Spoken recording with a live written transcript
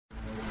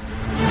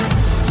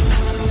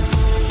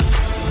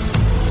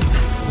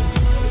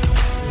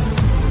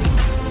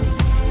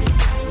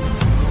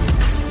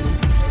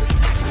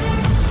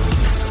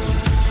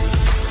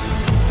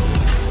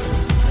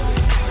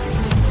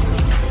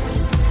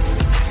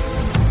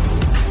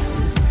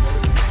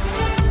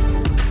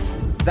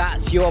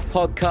It's your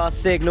podcast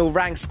signal,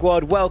 Rank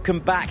Squad. Welcome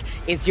back.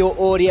 It's your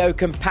audio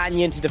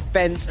companion to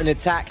defence and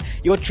attack.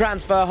 Your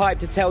transfer hype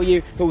to tell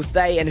you who'll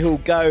stay and who'll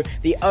go.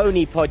 The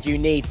only pod you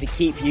need to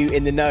keep you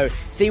in the know.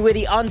 See, we're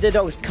the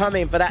underdogs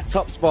coming for that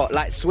top spot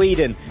like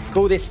Sweden.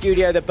 Call this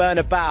studio the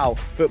Bernabeu,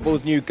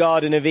 football's new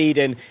Garden of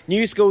Eden.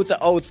 New school to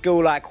old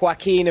school like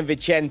Joaquin and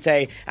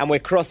Vicente. And we're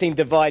crossing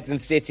divides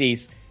and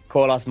cities.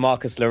 Call us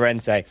Marcus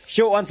Llorente.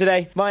 Short one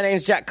today. My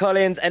name's Jack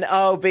Collins and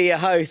I'll be your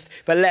host.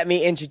 But let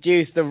me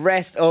introduce the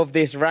rest of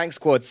this rank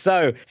squad.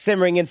 So,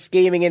 simmering and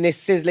scheming in this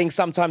sizzling,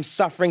 sometimes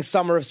suffering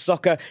summer of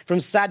soccer. From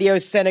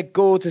Sadio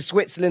Senegal to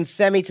Switzerland's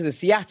semi to the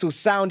Seattle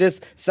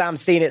Sounders.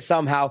 Sam's seen it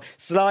somehow.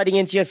 Sliding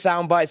into your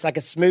sound bites like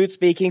a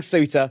smooth-speaking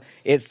suitor.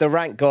 It's the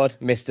rank god,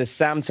 Mr.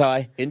 Sam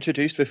Tighe.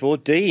 Introduced before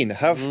Dean.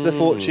 Have the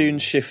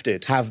fortunes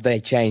shifted? Have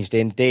they changed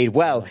indeed?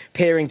 Well,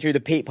 peering through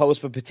the peepholes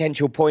for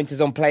potential pointers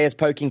on players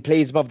poking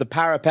pleas above the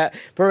parapet,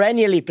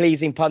 perennially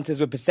pleasing punters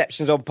with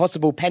perceptions on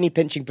possible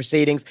penny-pinching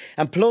proceedings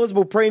and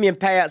plausible premium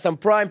payouts on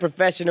prime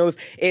professionals.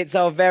 It's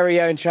our very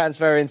own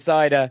transfer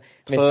insider,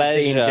 Mr.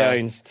 Dean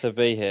Jones. To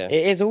be here.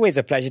 It is always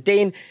a pleasure.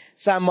 Dean,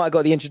 Sam might have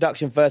got the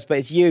introduction first, but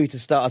it's you to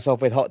start us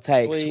off with hot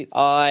takes. Sweet.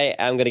 I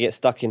am going to get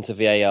stuck into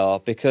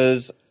VAR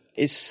because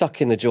it's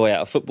sucking the joy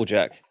out of football,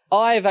 Jack.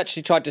 I've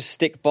actually tried to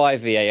stick by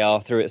VAR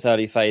through its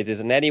early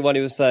phases, and anyone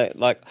who was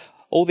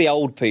all the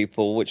old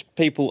people, which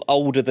people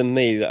older than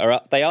me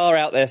that they are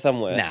out there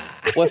somewhere,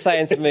 were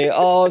saying to me,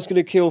 "Oh, it's going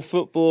to kill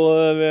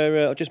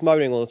football," just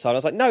moaning all the time. I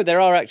was like, no, there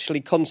are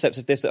actually concepts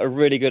of this that are a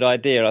really good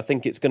idea, and I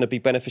think it's going to be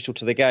beneficial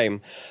to the game.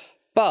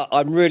 But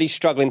I'm really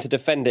struggling to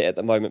defend it at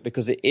the moment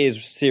because it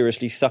is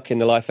seriously sucking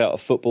the life out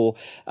of football.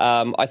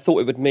 I thought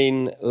it would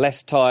mean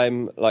less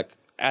time,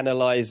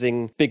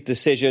 analysing big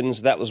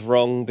decisions. That was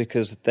wrong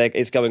because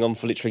it's going on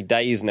for literally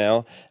days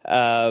now.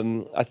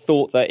 I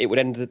thought that it would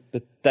end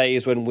the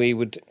days when we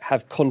would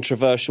have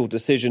controversial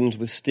decisions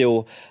with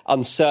still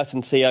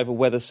uncertainty over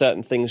whether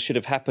certain things should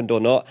have happened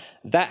or not.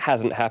 That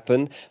hasn't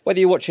happened.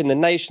 Whether you're watching the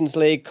Nations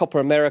League, Copa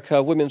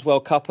America, Women's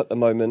World Cup at the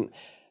moment,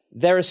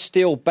 there are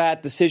still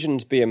bad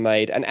decisions being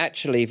made, and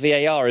actually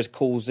VAR is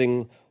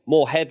causing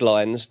more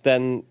headlines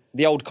than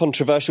the old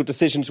controversial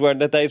decisions were in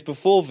the days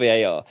before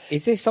VAR.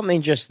 Is this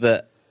something just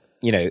that,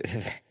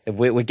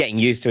 we're getting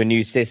used to a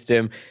new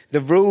system?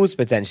 The rules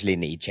potentially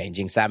need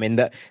changing, Sam, in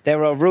that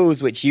there are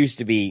rules which used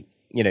to be,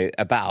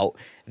 about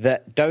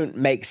that don't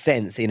make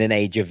sense in an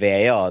age of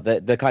VAR,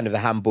 the kind of the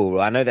handball rule.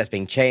 I know that's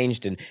being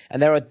changed and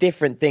there are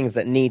different things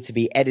that need to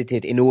be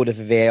edited in order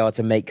for VAR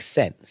to make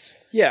sense.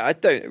 Yeah,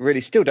 I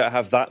still don't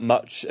have that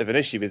much of an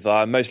issue with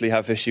VAR. I mostly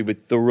have issue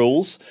with the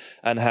rules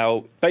and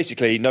how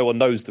basically no one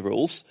knows the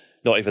rules,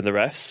 not even the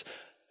refs.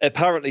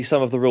 Apparently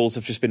some of the rules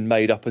have just been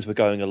made up as we're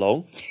going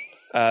along.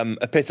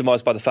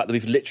 Epitomised by the fact that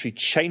we've literally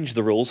changed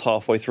the rules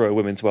halfway through a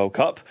Women's World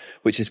Cup,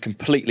 which is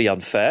completely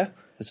unfair.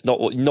 It's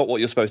not what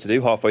you're supposed to do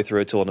halfway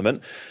through a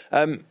tournament.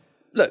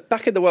 Look,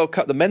 back in the World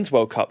Cup, the Men's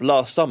World Cup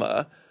last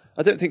summer,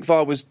 I don't think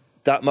VAR was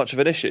that much of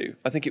an issue.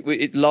 I think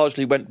it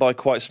largely went by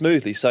quite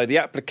smoothly. So the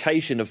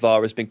application of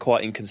VAR has been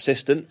quite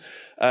inconsistent.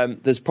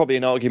 There's probably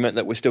an argument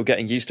that we're still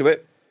getting used to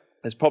it.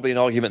 There's probably an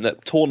argument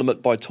that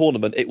tournament by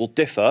tournament it will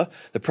differ.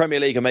 The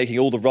Premier League are making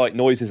all the right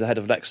noises ahead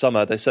of next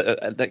summer.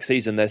 Next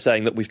season, they're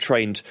saying that we've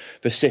trained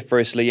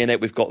vociferously in it.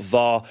 We've got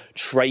VAR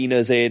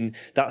trainers in,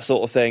 that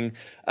sort of thing.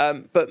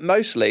 But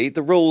mostly,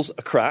 the rules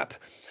are crap.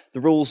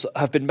 The rules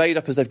have been made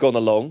up as they've gone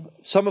along.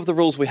 Some of the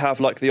rules we have,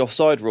 like the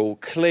offside rule,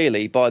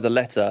 clearly by the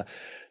letter,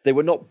 they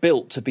were not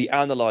built to be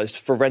analysed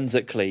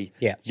forensically,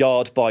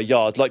 yard by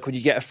yard. Like when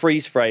you get a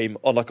freeze frame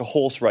on like a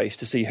horse race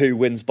to see who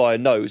wins by a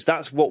nose.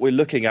 That's what we're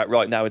looking at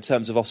right now in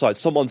terms of offside.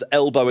 Someone's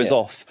elbow is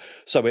off,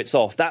 so it's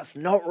off. That's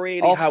not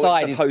really offside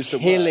how it's supposed to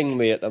work. Offside is killing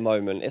me at the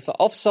moment. It's like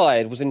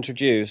offside was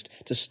introduced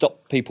to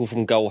stop people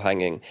from goal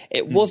hanging.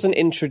 It wasn't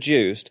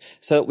introduced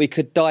so that we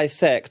could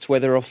dissect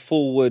whether a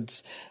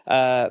forward's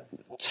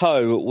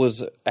toe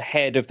was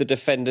ahead of the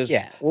defender's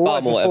bum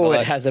or whatever.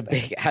 Forward has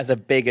a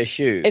bigger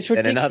shoe. It's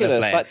ridiculous. Than another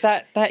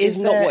player. That is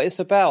not what it's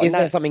about. Is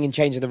there something in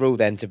changing the rule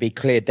then to be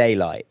clear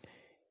daylight?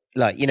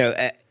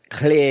 A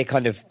clear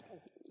kind of.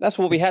 That's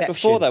what we had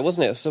before, though,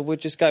 wasn't it? So we're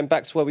just going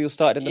back to where we all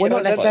started in the Well,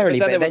 not necessarily,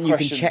 but then you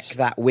can questions. check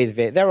that with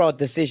it. There are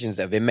decisions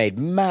that have been made,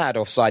 mad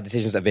offside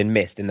decisions that have been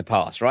missed in the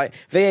past, right?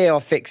 VAR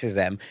fixes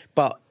them,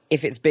 but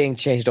if it's being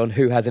changed on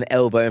who has an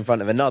elbow in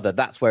front of another,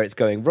 that's where it's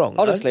going wrong.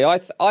 Honestly, no?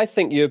 I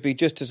think you'd be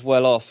just as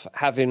well off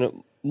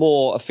having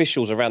more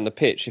officials around the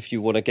pitch if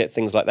you want to get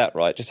things like that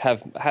right. Just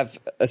have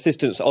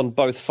assistants on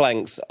both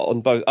flanks,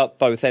 up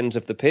both ends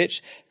of the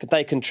pitch.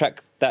 They can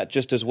track that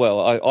just as well.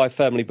 I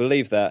firmly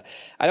believe that.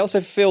 I also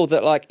feel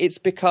that it's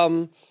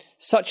become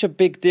such a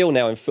big deal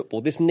now in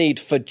football, this need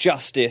for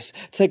justice,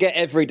 to get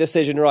every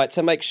decision right,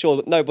 to make sure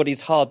that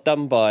nobody's hard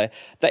done by,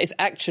 that it's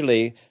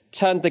actually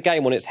turned the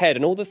game on its head,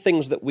 and all the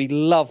things that we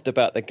loved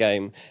about the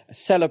game,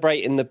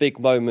 celebrating the big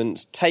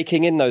moments,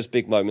 taking in those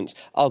big moments,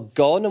 are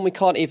gone, and we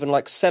can't even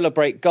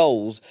celebrate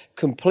goals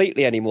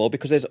completely anymore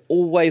because there's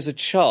always a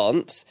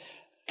chance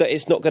that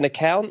it's not going to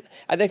count.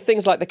 And there are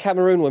things like the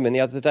Cameroon women the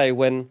other day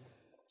when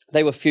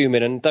they were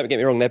fuming, and don't get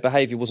me wrong, their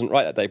behaviour wasn't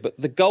right that day. But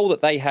the goal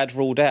that they had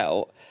ruled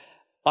out,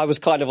 I was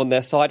kind of on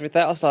their side with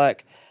that. I was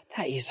like,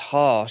 that is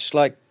harsh.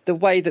 Like, the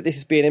way that this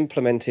is being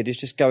implemented is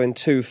just going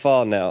too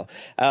far now.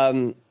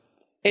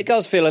 It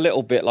does feel a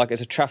little bit like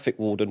it's a traffic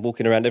warden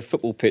walking around a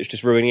football pitch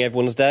just ruining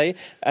everyone's day.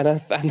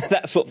 And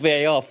that's what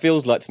VAR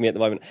feels like to me at the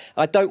moment.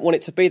 I don't want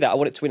it to be that. I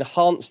want it to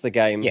enhance the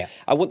game. Yeah.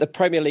 I want the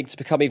Premier League to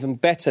become even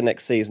better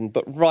next season.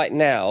 But right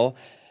now,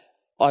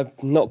 I've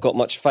not got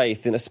much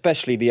faith in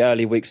especially the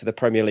early weeks of the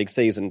Premier League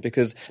season,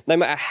 because no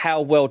matter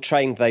how well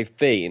trained they've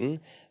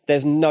been,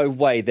 there's no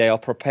way they are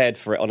prepared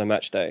for it on a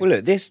match day. Well,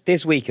 look,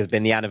 this week has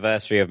been the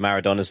anniversary of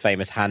Maradona's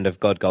famous hand of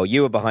God goal.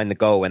 You were behind the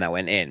goal when that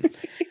went in.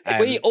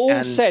 We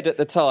all said at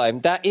the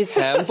time, that is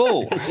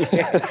handball.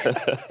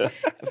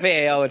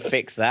 VAR would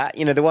fix that.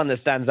 You know, the one that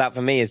stands out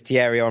for me is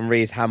Thierry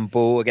Henry's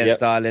handball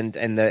against Ireland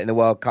in the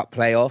World Cup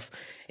playoff.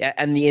 Yeah,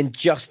 and the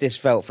injustice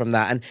felt from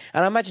that. And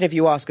I imagine if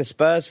you ask a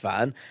Spurs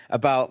fan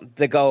about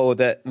the goal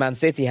that Man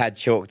City had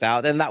chalked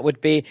out, then that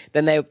would be,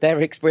 then their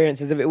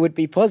experiences of it would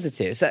be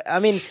positive. So, I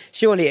mean,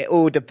 surely it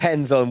all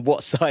depends on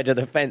what side of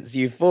the fence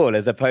you fall,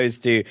 as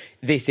opposed to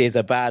this is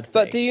a bad thing.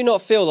 But do you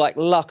not feel like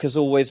luck has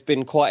always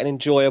been quite an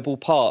enjoyable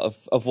part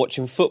of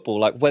watching football?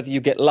 Like, whether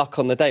you get luck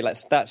on the day, like,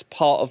 that's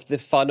part of the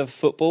fun of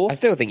football. I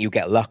still think you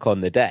get luck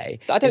on the day.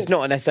 It's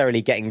not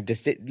necessarily getting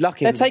luck.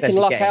 They're taking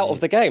luck out of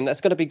the game.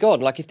 That's going to be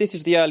gone. Like, if this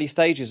is the early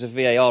stages of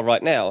VAR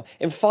right now,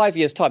 in 5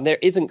 years' time, there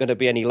isn't going to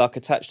be any luck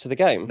attached to the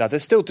game. No,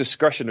 there's still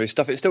discretionary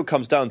stuff. It still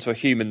comes down to a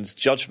human's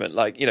judgment.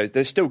 Like, you know,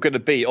 there's still going to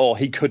be,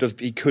 he could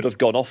have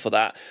gone off for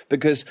that,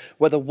 because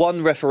whether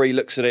one referee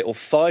looks at it or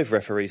 5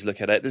 referees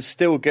look at it, there's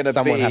still going to be...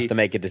 Someone has to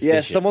make a decision.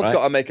 Yeah, someone's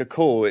got to make a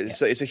call. It's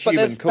a human call. But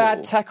there's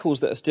bad tackles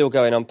that are still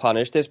going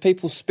unpunished. There's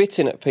people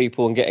spitting at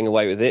people and getting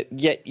away with it,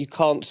 yet you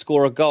can't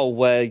score a goal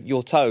where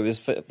your toe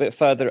is a bit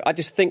further. I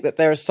just think that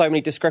there are so many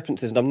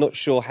discrepancies, and I'm not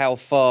sure how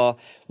far...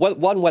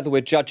 One, whether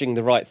we're judging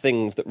the right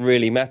things that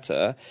really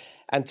matter,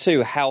 and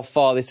 2, how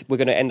far we're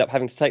going to end up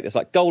having to take this.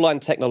 Like, goal line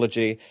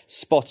technology,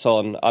 spot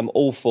on. I'm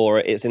all for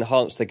it. It's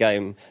enhanced the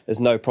game. There's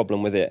no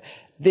problem with it.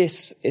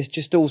 This is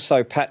just all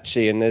so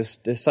patchy, and there's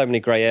so many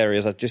grey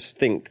areas. I just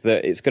think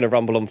that it's going to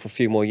rumble on for a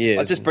few more years.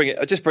 I just bring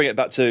it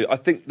back to, I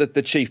think that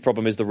the chief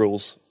problem is the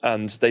rules,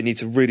 and they need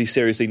to really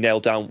seriously nail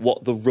down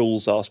what the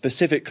rules are,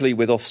 specifically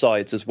with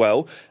offsides as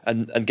well,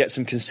 and get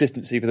some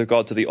consistency with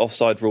regard to the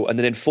offside rule, and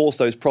then enforce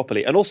those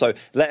properly, and also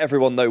let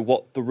everyone know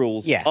what the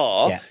rules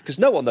are, because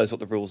no one knows what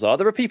the rules are.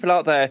 There are people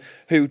out there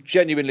who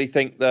genuinely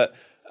think that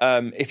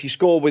if you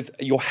score with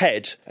your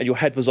head and your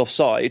head was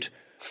offside,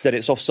 then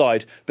it's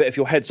offside. But if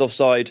your head's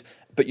offside,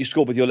 but you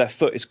score with your left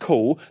foot, it's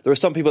cool. There are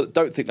some people that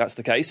don't think that's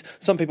the case.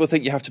 Some people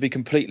think you have to be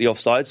completely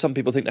offside. Some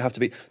people think they have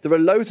to be... There are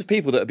loads of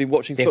people that have been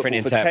watching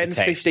football for 10,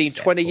 15,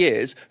 20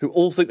 years who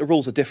all think the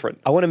rules are different.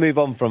 I want to move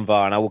on from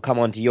VAR, and I will come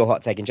on to your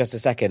hot take in just a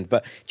second.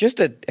 But just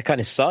a kind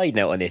of side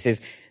note on this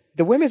is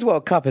the Women's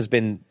World Cup has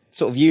been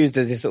sort of used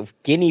as this sort of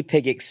guinea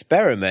pig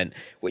experiment,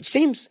 which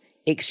seems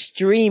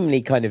extremely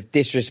kind of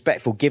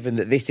disrespectful, given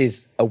that this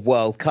is a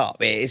World Cup.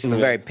 It's the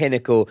very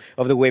pinnacle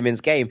of the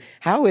women's game.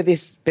 How has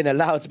this been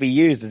allowed to be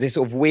used as this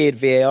sort of weird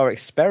VAR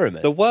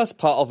experiment? The worst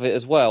part of it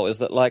as well is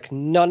that, like,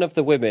 none of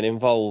the women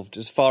involved,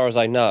 as far as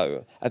I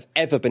know, have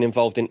ever been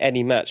involved in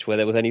any match where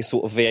there was any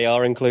sort of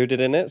VAR included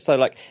in it. So,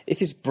 like,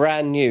 this is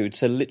brand new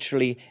to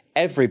literally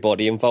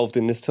everybody involved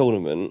in this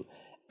tournament.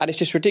 And it's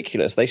just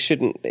ridiculous. They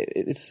shouldn't...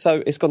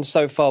 It's gone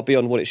so far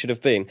beyond what it should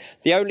have been.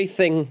 The only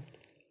thing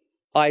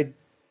I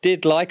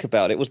did like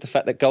about it was the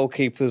fact that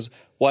goalkeepers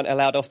weren't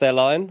allowed off their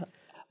line.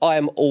 I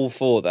am all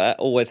for that,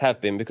 always have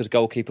been, because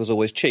goalkeepers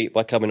always cheat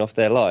by coming off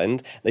their line.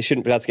 They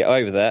shouldn't be able to get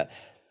away with that.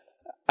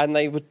 And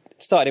they would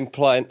start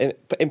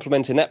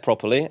implementing that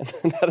properly, and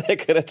now they're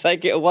going to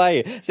take it away.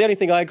 It's the only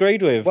thing I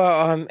agreed with.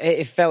 Well,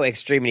 it felt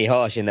extremely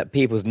harsh in that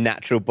people's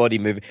natural body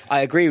movement...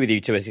 I agree with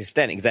you to an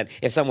extent, because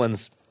if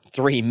someone's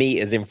 3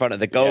 metres in front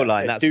of the goal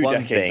line, that's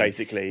one thing.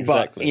 Basically,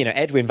 exactly. But, you know,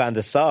 Edwin van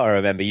der Sar, I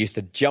remember, used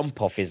to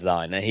jump off his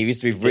line, and he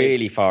used to be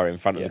really far in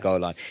front of the goal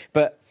line.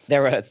 But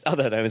there are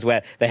other moments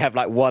where they have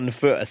like 1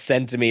 foot, a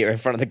centimetre in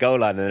front of the goal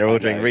line, and they're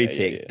ordering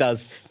retakes.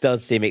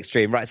 Does seem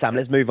extreme. Right, Sam,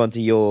 let's move on to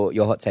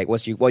your hot take.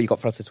 What you got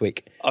for us this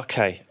week?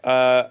 Okay.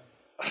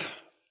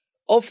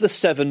 Of the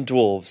 7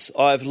 dwarves,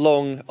 I've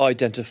long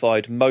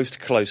identified most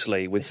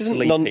closely with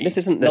Sleepy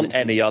than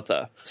any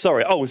other.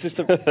 Sorry. Oh, is this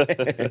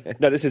the...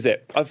 No, this is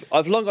it.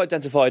 I've long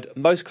identified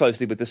most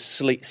closely with the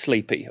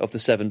Sleepy of the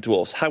 7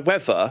 dwarves.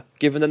 However,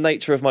 given the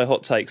nature of my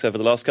hot takes over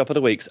the last couple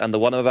of weeks and the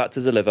one I'm about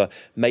to deliver,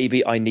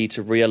 maybe I need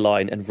to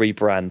realign and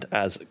rebrand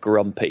as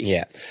Grumpy.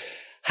 Yeah.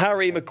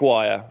 Harry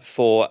Maguire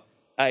for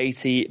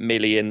 £80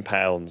 million.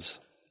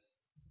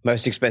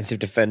 Most expensive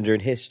defender in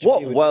history.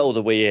 What world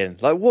are we in?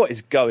 Like, what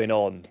is going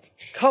on?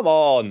 Come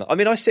on. I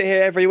mean, I sit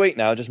here every week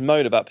now just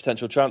moan about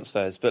potential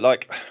transfers, but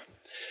like...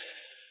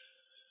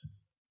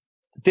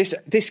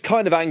 This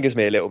kind of angers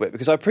me a little bit,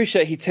 because I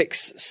appreciate he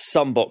ticks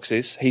some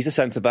boxes. He's a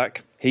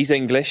centre-back, he's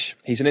English,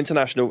 he's an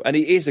international, and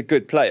he is a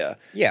good player.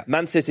 Yeah.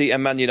 Man City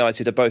and Man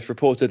United are both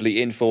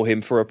reportedly in for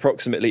him for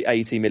approximately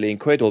 80 million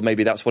quid, or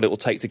maybe that's what it will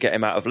take to get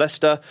him out of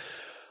Leicester.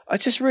 I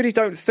just really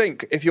don't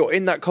think if you're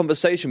in that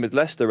conversation with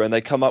Leicester and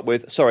they come up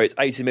with, sorry, it's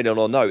 80 million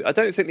or no, I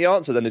don't think the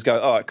answer then is go,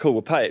 all right, cool,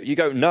 we'll pay it. You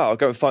go, no, I'll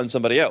go and find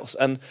somebody else.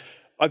 And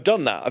I've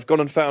done that. I've gone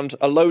and found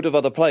a load of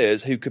other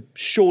players who could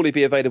surely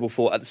be available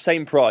for at the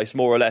same price,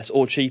 more or less,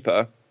 or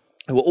cheaper,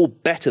 who are all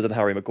better than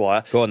Harry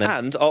Maguire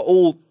and are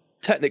all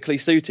technically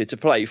suited to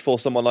play for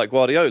someone like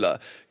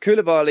Guardiola.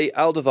 Koulibaly,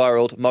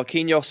 Alderweireld,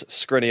 Marquinhos,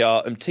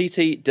 Skriniar,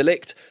 Umtiti, De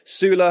Ligt,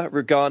 Sula,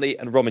 Rugani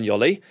and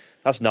Romagnoli.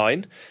 That's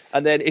 9.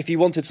 And then if you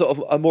wanted sort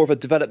of a more of a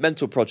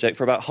developmental project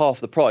for about half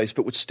the price,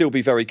 but would still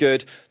be very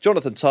good,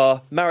 Jonathan Tah,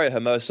 Mario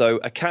Hermoso,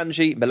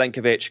 Akanji,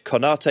 Milenkovic,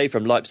 Konate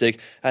from Leipzig,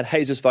 and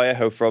Jesus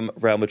Vallejo from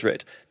Real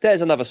Madrid.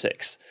 There's another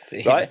 6.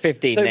 Right?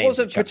 15 so names. It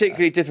wasn't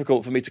particularly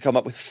difficult for me to come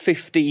up with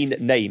 15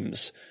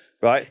 names.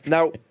 Right?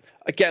 Now,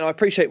 again, I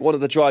appreciate one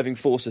of the driving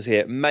forces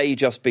here may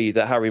just be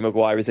that Harry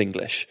Maguire is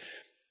English.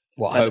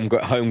 What,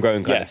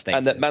 homegrown kind of status.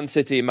 And that Man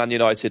City and Man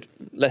United,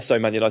 less so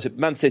Man United,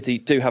 Man City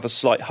do have a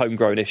slight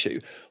homegrown issue.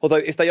 Although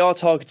if they are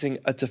targeting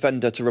a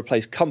defender to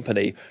replace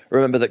Kompany,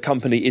 remember that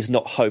Kompany is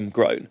not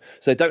homegrown.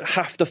 So they don't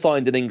have to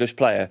find an English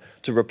player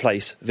to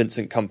replace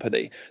Vincent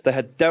Kompany. They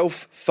had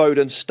Delph,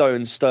 Foden,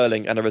 Stones,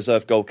 Sterling and a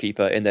reserve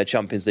goalkeeper in their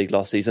Champions League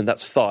last season.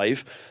 That's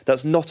 5.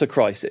 That's not a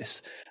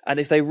crisis. And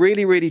if they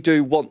really, really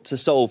do want to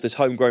solve this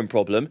homegrown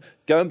problem,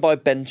 go and buy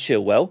Ben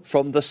Chilwell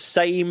from the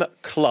same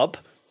club,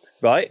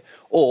 right?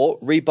 Or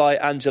rebuy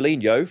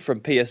Angelino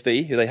from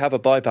PSV, who they have a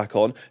buyback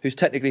on, who's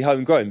technically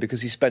homegrown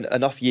because he spent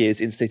enough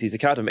years in City's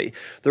academy.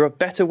 There are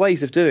better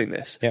ways of doing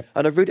this. Yep.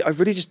 And I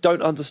really just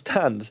don't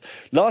understand.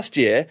 Last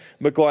year,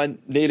 Maguire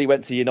nearly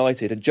went to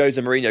United and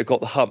Jose Mourinho got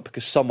the hump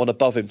because someone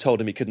above him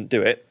told him he couldn't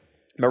do it.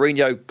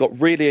 Mourinho got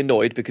really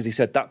annoyed because he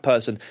said that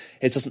person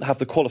doesn't have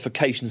the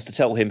qualifications to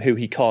tell him who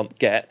he can't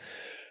get.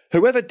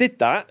 Whoever did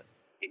that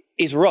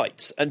is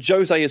right, and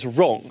Jose is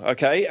wrong,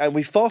 okay? And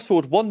we fast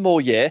forward one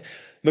more year,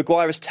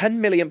 Maguire is £10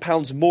 million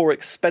more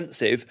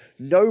expensive,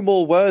 no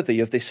more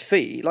worthy of this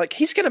fee. Like,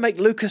 he's going to make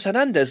Lucas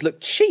Hernandez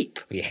look cheap.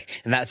 Yeah,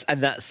 and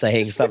that's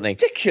saying it's something.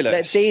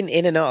 Ridiculous. Dean,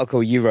 in an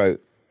article you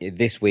wrote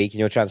this week in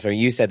your transfer,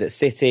 you said that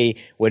City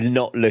were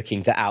not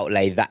looking to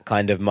outlay that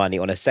kind of money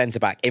on a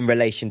centre-back in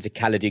relation to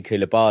Kalidou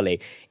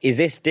Koulibaly. Is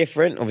this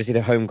different? Obviously,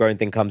 the homegrown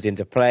thing comes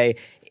into play.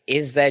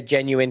 Is there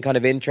genuine kind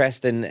of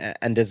interest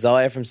and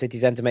desire from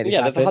City's end to make this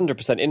happen? Yeah, there's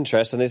 100%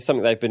 interest, and there's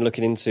something they've been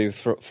looking into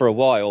for a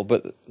while,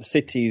 but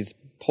City's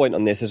point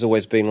on this has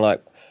always been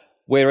like,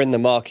 we're in the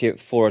market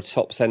for a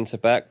top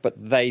centre-back, but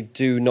they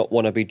do not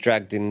want to be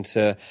dragged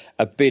into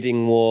a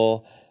bidding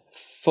war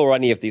for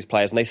any of these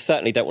players, and they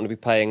certainly don't want to be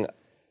paying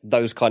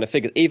those kind of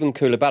figures. Even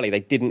Koulibaly, they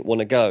didn't want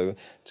to go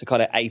to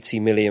kind of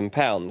 £80 million.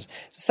 It's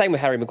the same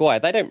with Harry Maguire.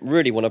 They don't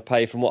really want to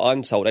pay, from what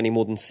I'm told, any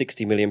more than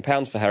 £60 million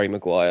for Harry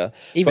Maguire.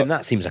 Even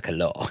that seems like a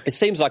lot. It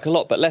seems like a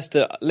lot, but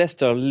Leicester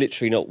are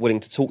literally not willing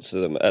to talk to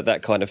them at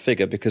that kind of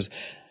figure because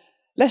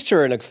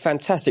Leicester are in a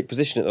fantastic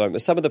position at the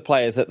moment. Some of the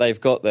players that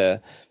they've got there,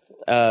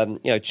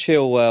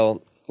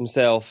 Chilwell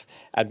himself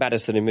and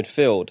Maddison in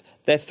midfield,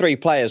 they're 3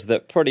 players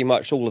that pretty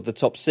much all of the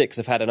top 6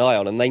 have had an eye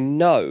on, and they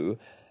know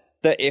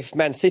that if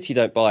Man City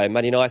don't buy him,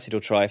 Man United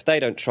will try. If they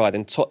don't try,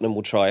 then Tottenham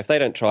will try. If they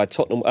don't try,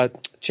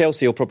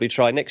 Chelsea will probably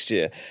try next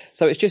year.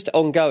 So it's just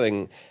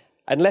ongoing.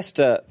 And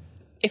Leicester,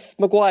 if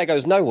Maguire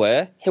goes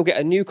nowhere, he'll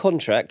get a new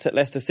contract at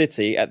Leicester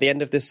City at the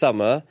end of this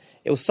summer.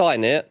 He'll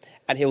sign it,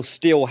 and he'll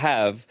still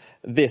have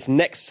this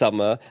next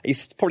summer.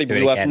 He's probably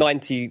be worth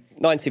 £90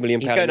 million.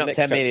 He's going up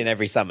 10 million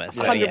every summer.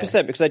 So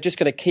 100%, because they're just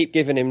going to keep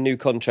giving him new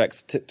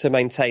contracts to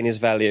maintain his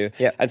value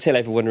until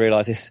everyone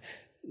realises,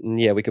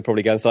 yeah, we could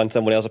probably go and sign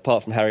someone else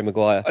apart from Harry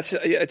Maguire.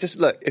 Just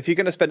look, if you're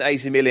going to spend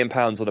 £80 million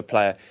on a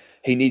player,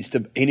 he needs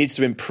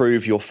to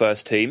improve your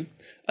first team.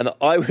 And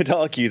I would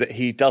argue that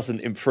he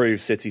doesn't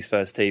improve City's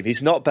first team.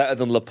 He's not better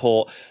than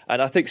Laporte,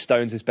 and I think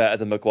Stones is better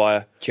than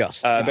Maguire.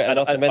 Better than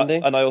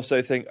Otamendi? And I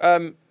also think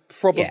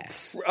probably. Yeah.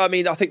 I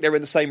mean, I think they're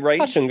in the same range.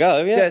 Touch and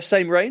go, yeah. Yeah,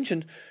 same range.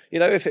 And you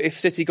know, if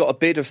City got a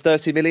bid of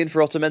 30 million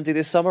for Otamendi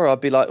this summer,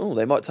 I'd be like, oh,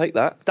 they might take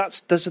that.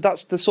 That's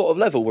the sort of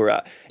level we're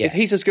at. Yeah. If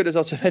he's as good as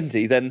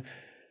Otamendi, then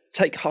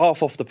take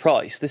half off the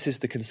price. This is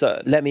the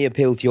concern. Let me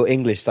appeal to your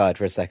English side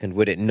for a second.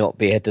 Would it not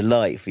be a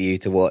delight for you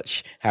to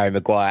watch Harry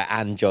Maguire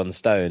and John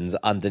Stones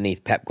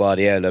underneath Pep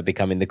Guardiola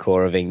becoming the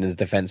core of England's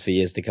defence for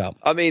years to come?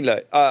 I mean,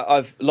 look,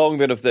 I've long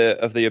been of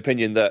the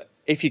opinion that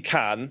if you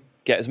can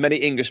get as many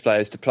English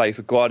players to play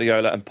for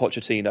Guardiola and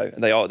Pochettino,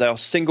 and they are not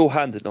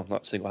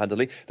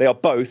single-handedly, they are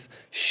both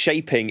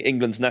shaping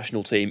England's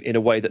national team in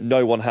a way that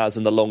no one has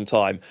in a long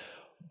time.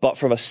 But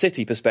from a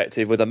City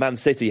perspective, with a Man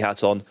City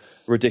hat on,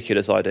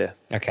 ridiculous idea.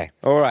 Okay,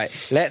 all right.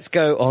 Let's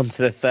go on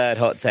to the third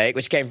hot take,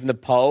 which came from the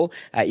poll.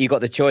 You got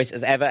the choice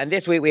as ever. And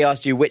this week we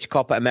asked you which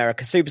Copa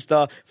America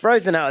superstar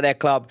frozen out of their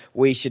club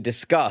we should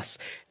discuss.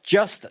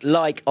 Just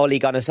like Ole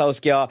Gunnar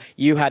Solskjaer,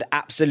 you had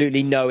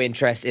absolutely no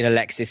interest in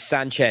Alexis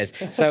Sanchez.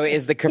 So it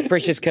is the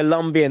capricious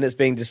Colombian that's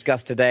being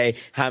discussed today,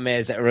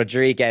 James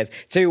Rodriguez.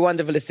 2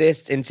 wonderful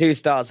assists in 2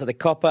 starts at the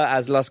Copa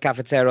as Los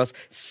Cafeteros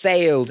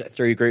sailed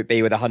through Group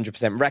B with a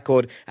 100%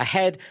 record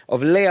ahead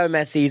of Leo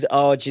Messi's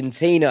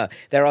Argentina.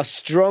 There are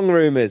strong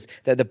rumours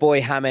that the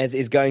boy James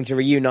is going to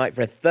reunite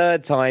for a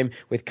 3rd time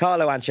with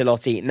Carlo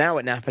Ancelotti, now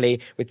at Napoli,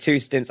 with 2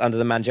 stints under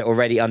the manager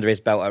already under his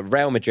belt at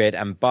Real Madrid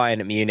and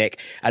Bayern Munich.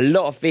 A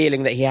lot of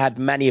feeling that he had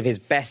many of his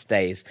best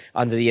days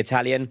under the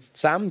Italian.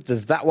 Sam,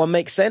 does that one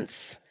make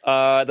sense?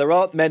 There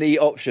aren't many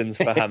options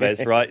for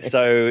James, right?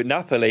 So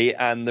Napoli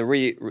and the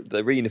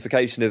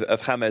reunification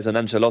of James and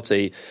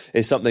Ancelotti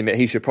is something that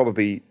he should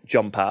probably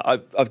jump at.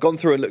 I've gone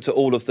through and looked at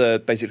all of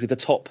basically the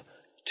top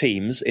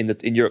teams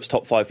in Europe's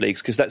top 5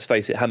 leagues, because let's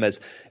face it, James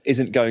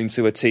isn't going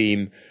to a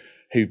team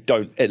who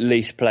don't at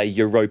least play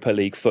Europa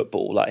League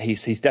football. Like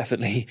he's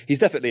definitely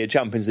a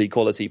Champions League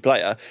quality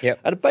player.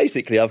 Yep. And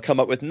basically I've come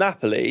up with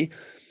Napoli,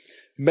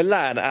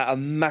 Milan at a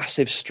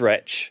massive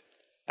stretch,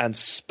 and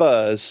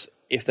Spurs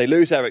if they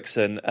lose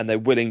Eriksen and they're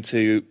willing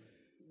to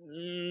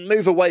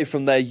move away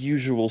from their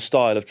usual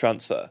style of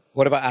transfer.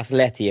 What about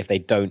Atleti if they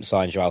don't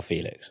sign Joao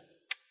Felix?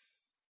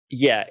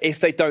 Yeah, if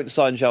they don't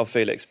sign Joao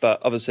Felix,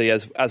 but obviously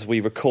as we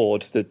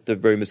record, the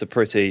rumours are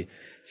pretty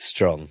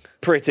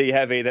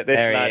heavy that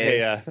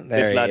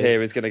this lad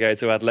here is going to go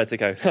to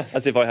Atletico.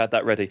 As if I had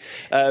that ready.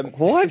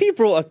 Why have you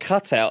brought a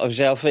cutout of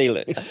Joao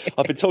Felix?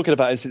 I've been talking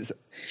about him since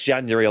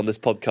January on this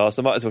podcast.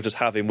 I might as well just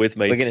have him with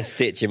me. We're going to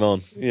stitch him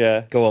on.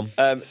 Yeah. Go on.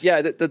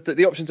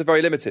 The options are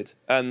very limited.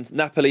 And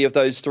Napoli, of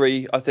those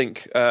 3, I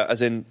think,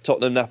 as in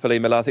Tottenham, Napoli,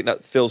 Milan, I think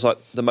that feels like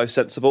the most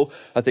sensible.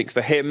 I think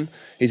for him,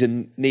 he's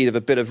in need of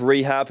a bit of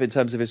rehab in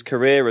terms of his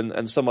career,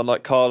 and someone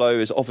like Carlo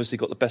has obviously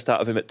got the best out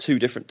of him at 2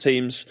 different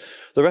teams.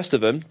 The rest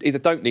of them either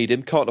don't need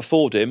him, can't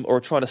afford him, or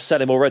are trying to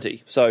sell him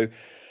already. So,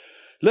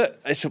 look,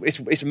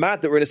 it's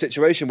mad that we're in a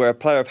situation where a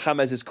player of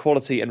James'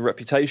 quality and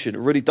reputation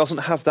really doesn't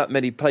have that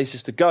many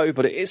places to go,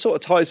 but it sort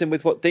of ties in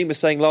with what Dean was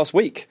saying last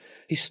week.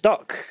 He's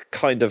stuck,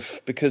 kind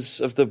of, because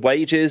of the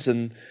wages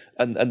and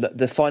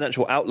the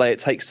financial outlay it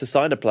takes to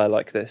sign a player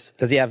like this.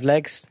 Does he have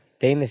legs?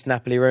 Dean, this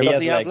Napoli rumour.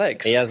 Does he have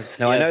legs? I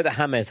know that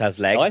James has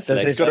legs. Nice Does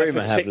legs. this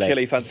rumour have legs?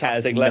 Particularly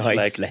fantastic left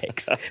nice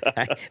legs.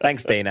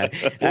 Thanks, Dino.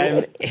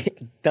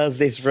 Does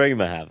this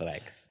rumour have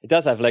legs? It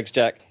does have legs,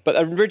 Jack. But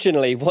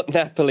originally, what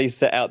Napoli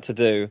set out to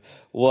do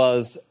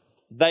was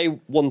they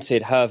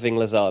wanted Hirving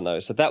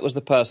Lozano. So that was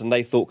the person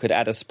they thought could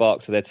add a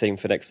spark to their team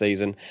for next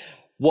season.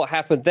 What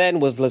happened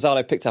then was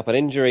Lozano picked up an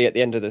injury at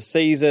the end of the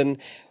season.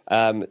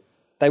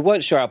 They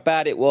weren't sure how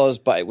bad it was,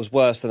 but it was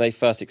worse than they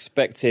first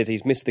expected.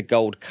 He's missed the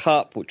Gold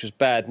Cup, which was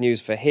bad news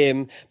for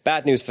him.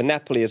 Bad news for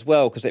Napoli as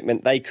well, because it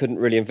meant they couldn't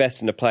really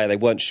invest in a player they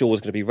weren't sure was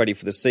going to be ready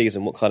for the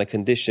season, what kind of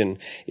condition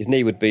his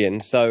knee would be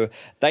in. So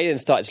they then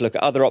started to look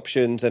at other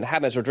options, and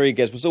James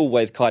Rodriguez was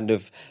always kind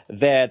of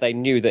there. They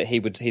knew that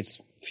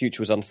his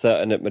future was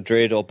uncertain at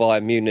Madrid or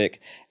Bayern Munich,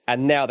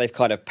 and now they've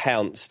kind of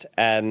pounced,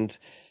 and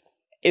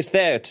it's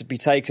there to be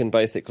taken,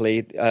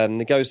 basically.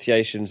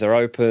 Negotiations are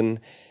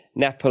open.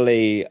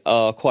 Napoli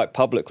are quite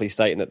publicly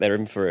stating that they're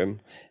in for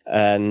him,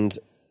 and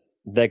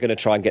they're going to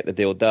try and get the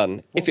deal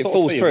done. If it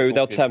falls through,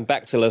 they'll turn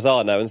back to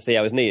Lozano and see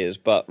how his knee is.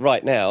 But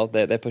right now,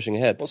 they're pushing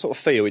ahead. What sort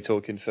of fee are we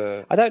talking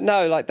for? I don't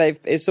know.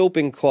 It's all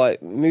been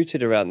quite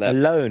mooted around that. A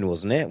loan,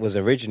 wasn't it? Was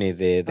originally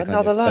the kind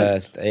of loan.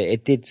 first.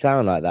 It did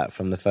sound like that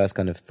from the first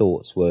kind of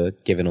thoughts were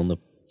given on the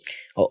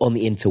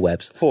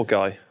interwebs. Poor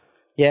guy.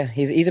 Yeah,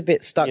 he's a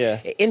bit stuck.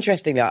 Yeah.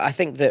 Interesting, though. I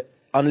think that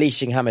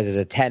unleashing James as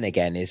a 10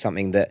 again is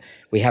something that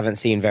we haven't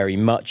seen very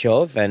much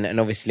of. And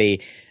obviously,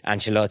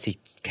 Ancelotti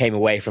came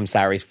away from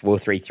Sarri's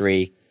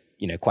 4-3-3,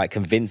 quite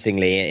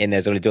convincingly in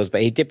those early doors.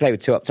 But he did play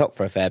with 2 up top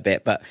for a fair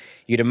bit. But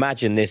you'd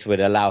imagine this would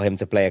allow him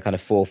to play a kind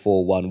of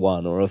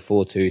 4-4-1-1 or a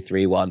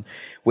 4-2-3-1,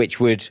 which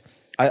would,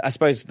 I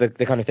suppose, the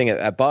kind of thing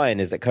at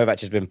Bayern is that Kovac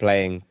has been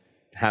playing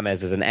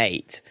James as an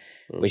 8,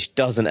 which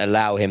doesn't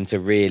allow him to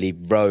really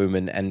roam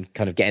and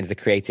kind of get into the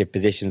creative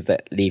positions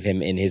that leave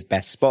him in his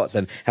best spots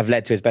and have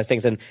led to his best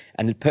things. And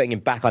putting him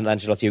back under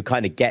Ancelotti, who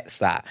kind of gets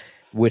that,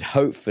 would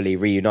hopefully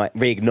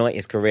reignite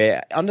his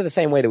career under the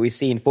same way that we've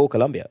seen for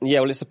Colombia. Yeah,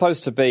 well, it's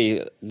supposed to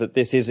be that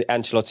this is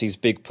Ancelotti's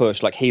big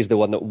push. Like, he's the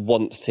one that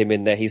wants him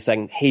in there. He's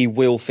saying he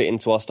will fit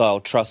into our style.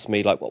 Trust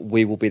me,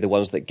 we will be the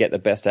ones that get the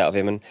best out of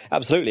him. And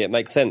absolutely, it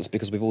makes sense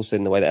because we've all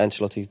seen the way that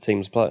Ancelotti's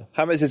teams play.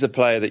 James is a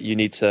player that you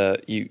need to...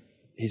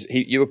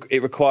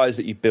 it requires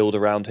that you build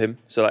around him.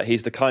 So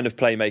he's the kind of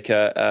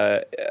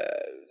playmaker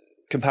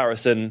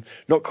comparison,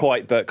 not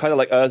quite, but kind of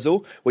like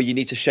Ozil, where you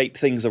need to shape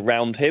things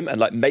around him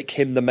and make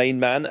him the main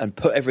man and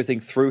put everything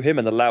through him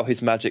and allow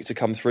his magic to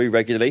come through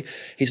regularly.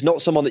 He's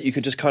not someone that you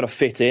can just kind of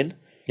fit in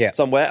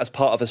somewhere as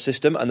part of a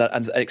system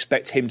and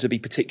expect him to be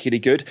particularly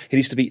good. He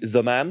needs to be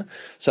the man.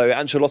 So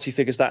Ancelotti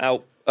figures that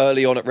out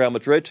early on at Real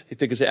Madrid. He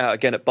figures it out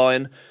again at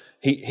Bayern.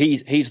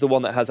 He's the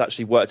one that has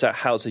actually worked out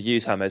how to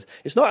use James.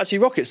 It's not actually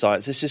rocket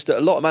science. It's just that a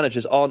lot of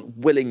managers aren't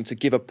willing to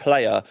give a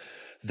player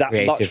that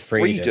Creative much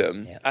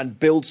freedom yeah. and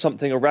build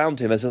something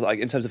around him as like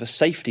in terms of a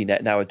safety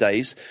net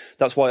nowadays.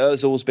 That's why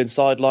Ozil's been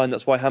sidelined.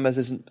 That's why James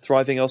isn't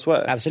thriving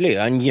elsewhere. Absolutely.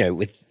 And,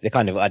 with the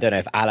kind of, I don't know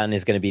if Alan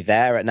is going to be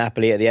there at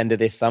Napoli at the end of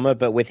this summer,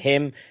 but with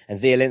him and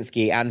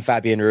Zielinski and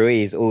Fabian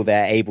Ruiz all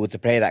there able to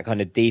play that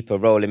kind of deeper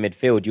role in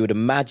midfield, you would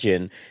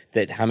imagine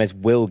that James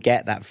will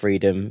get that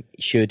freedom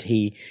should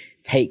he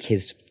take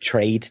his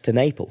trade to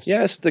Naples.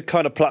 Yeah, it's the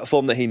kind of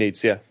platform that he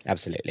needs, yeah.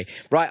 Absolutely.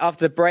 Right,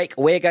 after the break,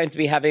 we're going to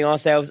be having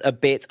ourselves a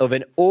bit of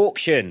an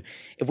auction.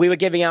 If we were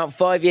giving out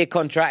 5-year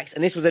contracts,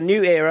 and this was a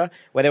new era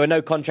where there were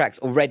no contracts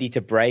already to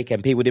break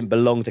and people didn't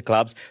belong to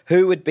clubs,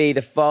 who would be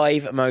the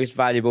 5 most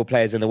valuable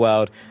players in the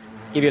world?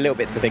 Give you a little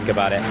bit to think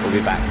about it. We'll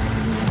be back.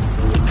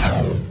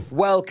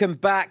 Welcome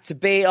back to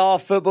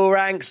BR Football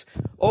Ranks.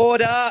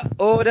 Order.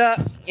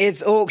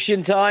 It's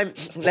auction time.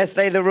 Let's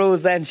say the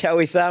rules then, shall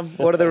we, Sam?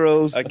 What are the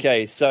rules?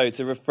 Okay, so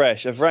to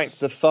refresh, I've ranked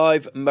the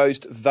 5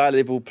 most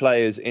valuable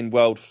players in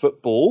world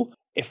football.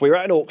 If we were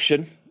at an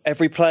auction,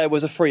 every player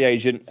was a free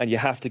agent and you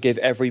have to give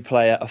every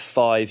player a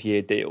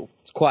 5-year deal.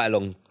 It's quite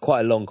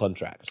a long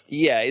contract.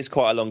 Yeah, it's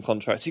quite a long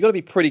contract. So you've got to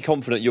be pretty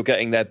confident you're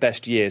getting their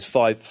best years,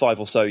 five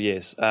or so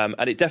years.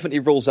 And it definitely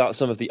rules out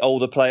some of the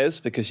older players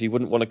because you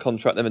wouldn't want to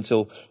contract them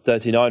until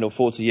 39 or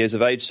 40 years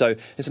of age. So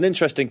it's an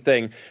interesting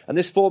thing. And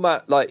this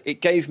format,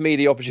 it gave me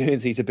the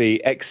opportunity to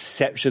be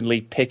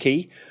exceptionally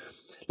picky.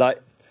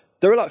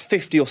 There are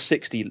 50 or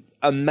 60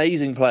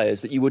 amazing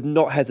players that you would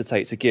not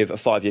hesitate to give a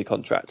 5-year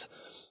contract.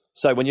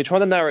 So when you're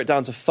trying to narrow it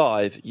down to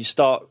 5, you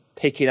start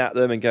picking at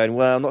them and going,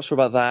 well, I'm not sure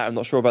about that, I'm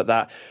not sure about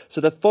that.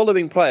 So the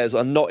following players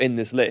are not in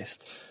this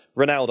list.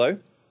 Ronaldo,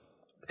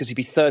 because he'd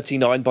be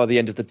 39 by the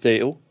end of the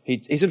deal.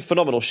 He's in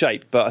phenomenal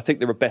shape, but I think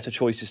there are better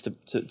choices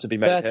to be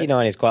made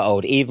 39 is quite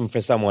old, even for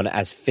someone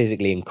as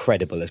physically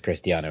incredible as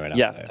Cristiano Ronaldo.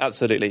 Yeah,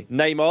 absolutely.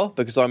 Neymar,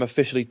 because I'm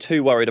officially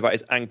too worried about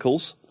his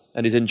ankles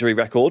and his injury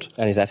record.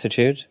 And his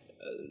attitude.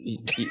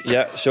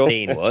 Yeah, sure.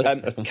 Dean was.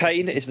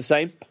 Kane is the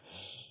same.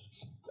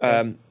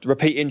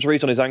 Repeat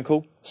injuries on his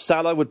ankle.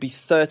 Salah would be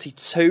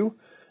 32.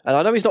 And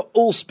I know he's not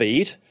all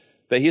speed,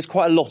 but he has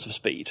quite a lot of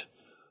speed.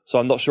 So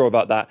I'm not sure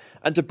about that.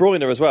 And De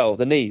Bruyne as well,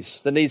 the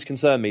knees. The knees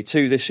concern me.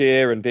 2 this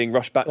year and being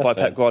rushed back by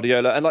Pep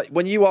Guardiola. And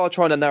when you are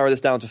trying to narrow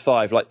this down to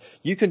 5,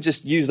 you can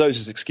just use those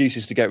as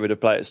excuses to get rid of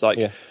players.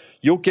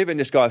 You're giving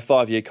this guy a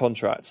 5-year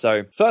contract.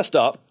 So first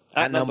up,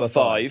 at number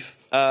 5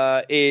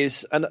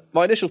 is, and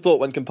my initial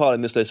thought when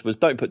compiling this list was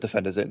don't put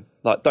defenders in.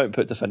 Don't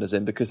put defenders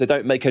in because they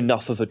don't make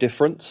enough of a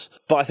difference.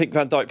 But I think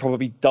Van Dijk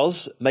probably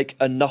does make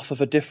enough of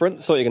a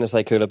difference. I thought you were going to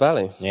say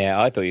Koulibaly. Yeah,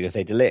 I thought you were going to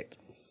say De Ligt.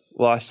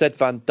 Well, I said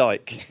Van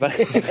Dijk.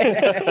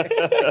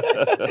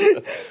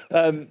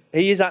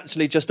 He is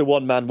actually just a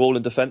one-man wall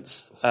in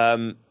defence.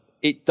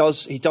 He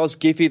does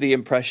give you the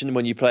impression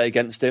when you play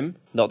against him,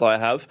 not that I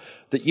have,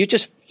 that you're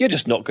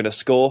just not going to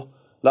score.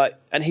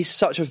 And he's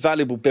such a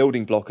valuable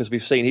building block, as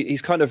we've seen.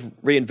 He's kind of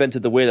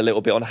reinvented the wheel a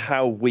little bit on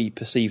how we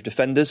perceive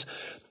defenders,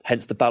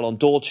 hence the Ballon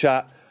d'Or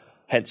chat,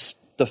 hence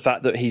the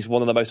fact that he's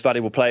one of the most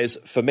valuable players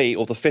for me,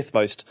 or the 5th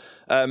most.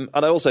 And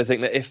I also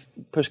think that if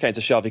push came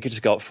to shove, he could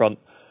just go up front.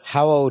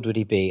 How old would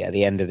he be at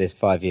the end of this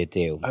 5-year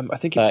deal? I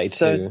think he's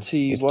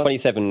 30. He's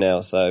 27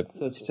 now, so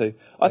 32.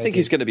 I think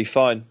he's going to be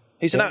fine.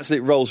 He's an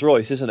absolute Rolls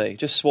Royce, isn't he?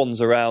 Just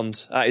swans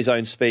around at his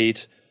own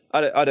speed.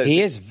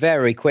 He is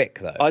very quick,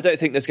 though. I don't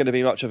think there's going to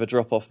be much of a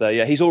drop-off there.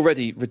 Yeah, he's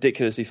already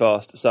ridiculously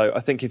fast. So I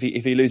think if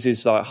he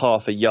loses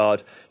half a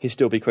yard, he'll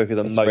still be quicker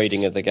than most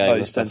reading of the game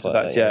most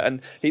centre-backs. Yeah, and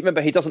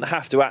remember, he doesn't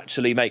have to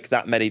actually make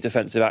that many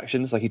defensive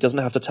actions. He doesn't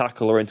have to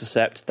tackle or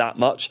intercept that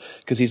much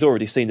because he's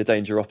already seen the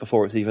danger off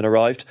before it's even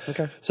arrived.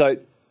 Okay. So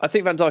I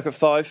think Van Dijk at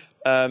 5,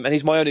 and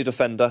he's my only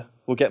defender.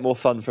 We'll get more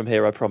fun from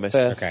here, I promise.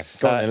 Okay,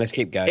 go on then, let's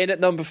keep going. In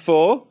at number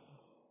 4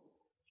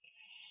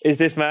 is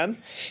this man.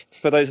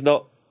 For those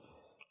not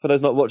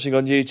watching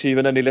on YouTube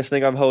and only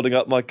listening, I'm holding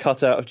up my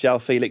cutout of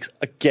João Felix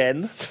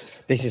again.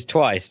 This is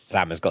twice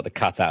Sam has got the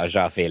cutout of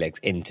João Felix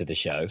into the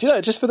show. Do you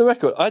know, just for the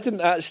record, I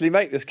didn't actually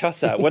make this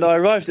cutout. When I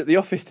arrived at the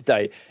office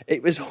today,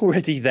 it was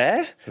already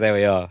there. So there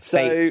we are.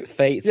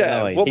 Fate's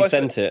line. What He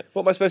sent it.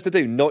 What am I supposed to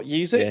do? Not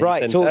use it? Yeah.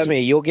 Right, talk to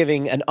me. You're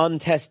giving an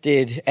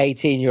untested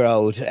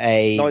 18-year-old,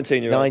 a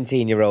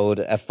 19-year-old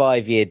a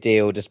 5-year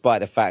deal,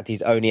 despite the fact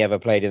he's only ever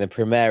played in the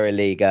Primeira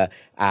Liga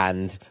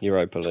and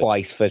Europa League.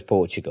 Twice for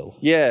Portugal.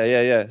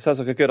 Yeah. Sounds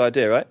like a good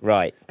idea, right?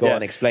 Right. Go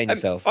on, explain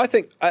yourself. I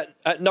think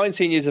at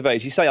 19 years of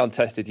age, you say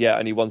untested, yeah,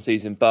 only one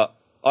season, but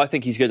I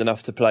think he's good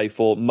enough to play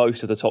for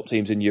most of the top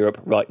teams in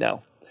Europe right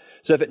now.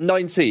 So if at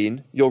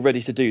 19 you're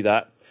ready to do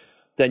that,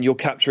 then you're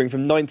capturing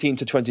from 19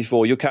 to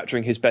 24, you're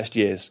capturing his best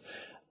years,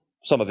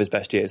 some of his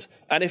best years.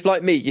 And if,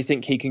 like me, you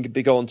think he can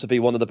go on to be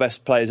one of the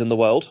best players in the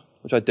world,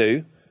 which I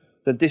do,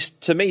 then this,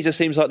 to me, just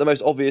seems like the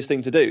most obvious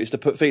thing to do is to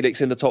put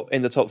Felix in the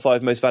top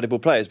 5 most valuable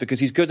players because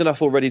he's good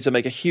enough already to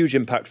make a huge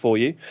impact for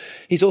you.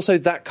 He's also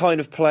that kind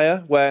of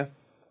player where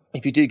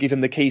if you do give him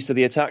the keys to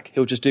the attack,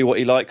 he'll just do what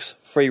he likes,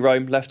 free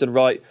roam, left and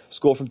right,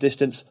 score from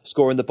distance,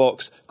 score in the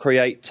box,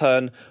 create,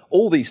 turn,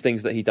 all these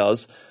things that he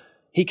does.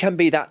 He can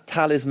be that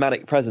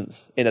talismanic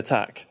presence in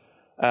attack.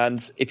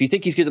 And if you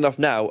think he's good enough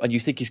now and you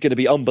think he's going to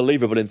be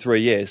unbelievable in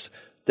 3 years,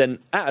 then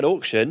at an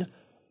auction,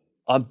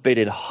 I'm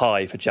bidding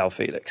high for João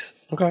Felix.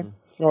 Okay.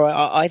 All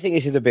right. I think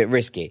this is a bit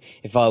risky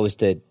if I was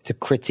to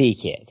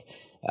critique it.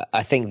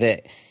 I think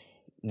that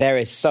there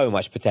is so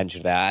much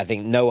potential there. I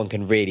think no one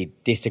can really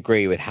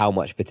disagree with how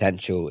much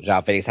potential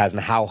João Felix has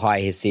and how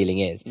high his ceiling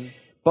is.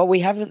 But we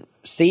haven't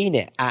seen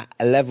it at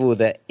a level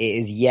that it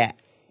is yet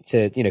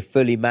to,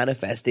 fully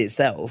manifest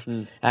itself.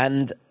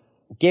 And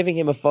giving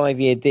him a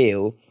 5-year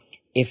deal,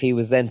 if he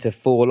was then to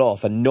fall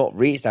off and not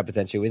reach that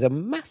potential, is a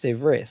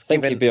massive risk. I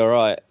think he'd be all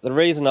right. The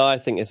reason I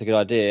think it's a good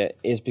idea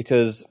is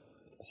because,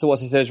 so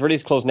what's his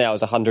release clause now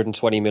is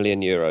 120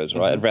 million euros,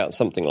 right? Around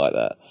something like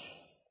that.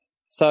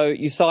 So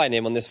you sign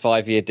him on this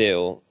 5-year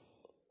deal.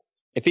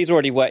 If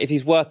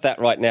he's worth that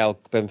right now,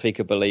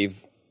 Benfica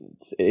believe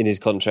in his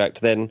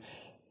contract, then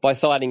by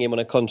signing him on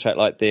a contract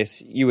like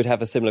this, you would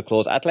have a similar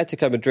clause.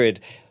 Atletico Madrid,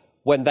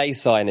 when they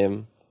sign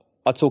him,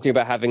 are talking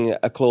about having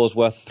a clause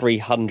worth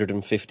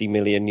 350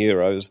 million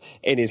euros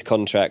in his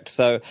contract.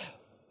 So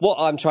what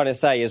I'm trying to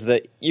say is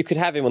that you could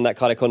have him on that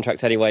kind of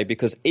contract anyway,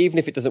 because even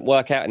if it doesn't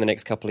work out in the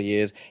next couple of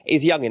years,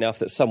 he's young enough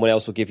that someone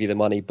else will give you the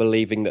money,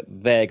 believing that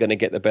they're going to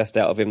get the best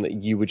out of him, that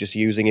you were just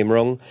using him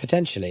wrong.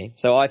 Potentially.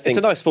 So I think it's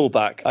a nice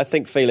fallback. I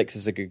think Felix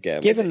is a good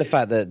game. Given the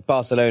fact that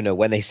Barcelona,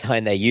 when they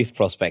sign their youth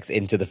prospects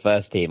into the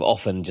first team,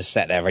 often just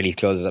set their release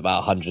clauses at about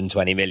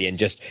 120 million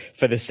just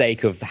for the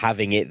sake of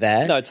having it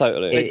there. No,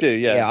 totally. They do,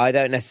 yeah. I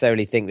don't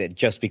necessarily think that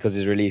just because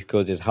his release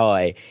clause is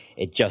high,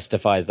 it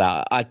justifies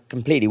that. I'm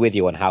completely with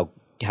you on how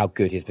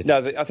good his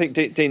potential is. No, I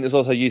think Dean is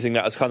also using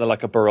that as kind of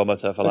like a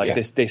barometer for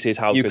this is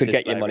how you good could this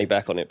get your player money is.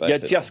 back on it,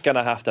 basically. You're just going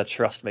to have to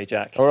trust me,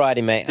 Jack.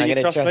 Alrighty, mate. Do I'm you going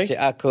to trust trust me?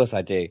 you. Of course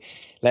I do.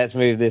 Let's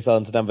move this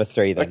on to number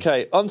 3 then.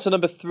 Okay, on to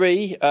number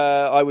 3.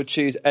 I would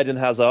choose Eden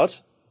Hazard.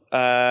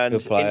 And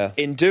Good player.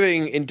 in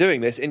doing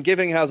this, in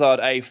giving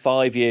Hazard a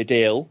 5-year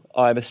deal,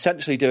 I'm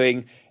essentially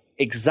doing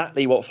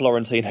exactly what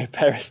Florentino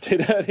Perez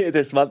did earlier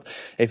this month.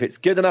 If it's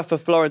good enough for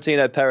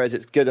Florentino Perez,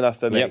 it's good enough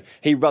for me. Yep.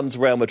 He runs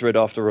Real Madrid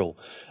after all.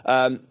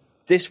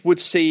 This would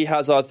see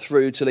Hazard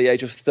through to the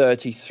age of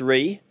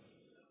 33,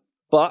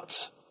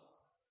 but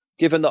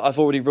given that I've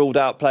already ruled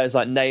out players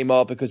like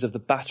Neymar because of the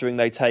battering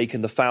they take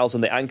and the fouls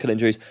and the ankle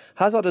injuries,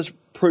 Hazard has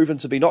proven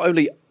to be not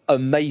only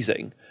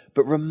amazing,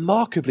 but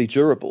remarkably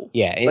durable.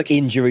 Yeah,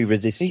 injury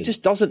resistant. He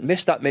just doesn't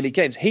miss that many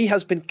games. He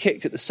has been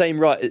kicked at the same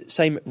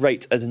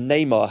rate as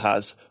Neymar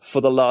has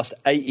for the last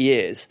 8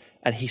 years,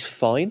 and he's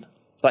fine.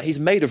 Like, he's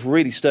made of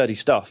really sturdy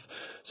stuff.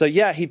 So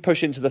yeah, he'd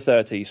push into the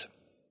 30s.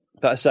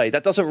 But I say,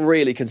 that doesn't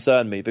really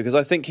concern me, because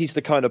I think he's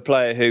the kind of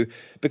player who,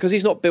 because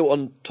he's not built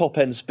on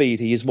top-end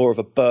speed, he is more of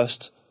a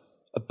burst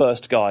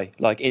guy,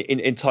 like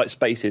in tight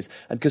spaces,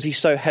 and because he's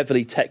so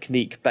heavily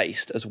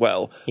technique-based as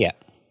well. Yeah.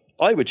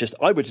 I would just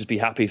be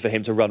happy for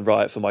him to run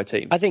riot for my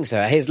team. I think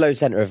so. His low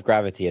centre of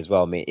gravity as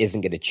well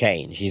isn't going to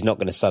change. He's not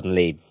going to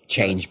suddenly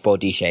change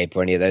body shape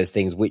or any of those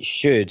things, which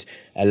should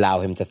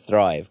allow him to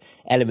thrive.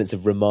 Elements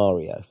of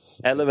Romario.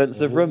 I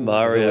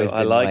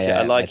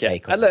like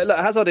it. And look,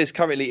 Hazard is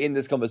currently in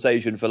this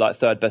conversation for like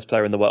third best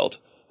player in the world.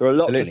 There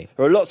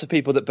are lots of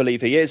people that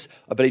believe he is.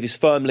 I believe he's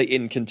firmly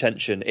in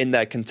contention, in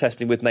there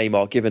contesting with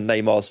Neymar, given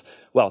Neymar's,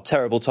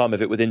 terrible time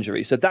of it with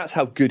injury. So that's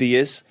how good he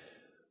is.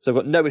 So I've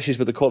got no issues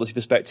with the quality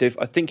perspective.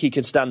 I think he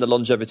can stand the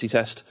longevity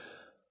test.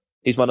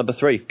 He's my number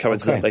 3,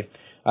 coincidentally.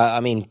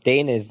 Okay.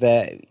 Dean is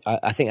there.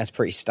 I think that's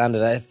pretty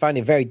standard. I find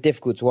it very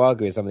difficult to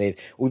argue with some of these.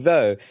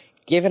 Although,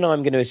 given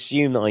I'm going to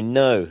assume that I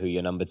know who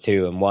your number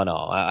 2 and 1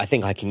 are, I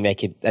think I can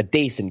make a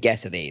decent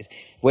guess at these.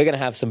 We're going to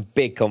have some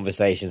big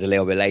conversations a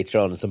little bit later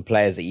on, some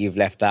players that you've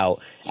left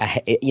out,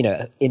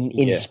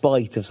 in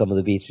spite of some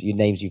of the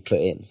names you've put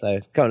in.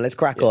 So come on, let's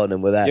crack on,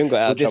 and we'll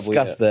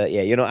discuss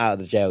you're not out of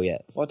the jail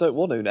yet. Well, I don't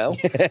want to now.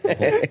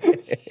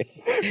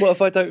 What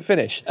if I don't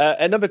finish?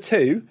 At number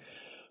 2,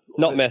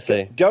 not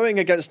Messi. Going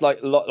against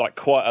quite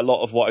a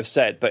lot of what I've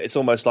said, but it's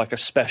almost like a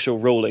special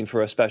ruling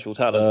for a special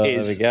talent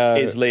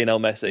is Lionel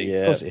Messi.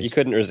 Yeah, you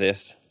couldn't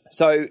resist.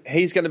 So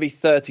he's going to be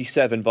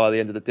 37 by the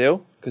end of the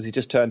deal, because he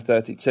just turned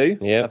 32.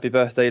 Yeah. Happy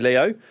birthday,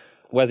 Leo.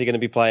 Where's he going to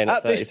be playing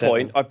at 37? This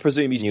point, I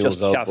presume he's just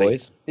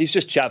Xavi. He's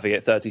just Xavi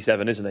at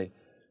 37, isn't he?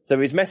 So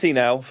he's Messi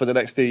now for the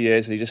next few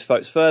years, and he just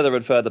floats further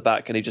and further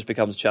back, and he just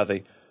becomes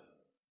Xavi.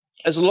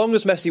 As long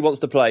as Messi wants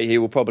to play, he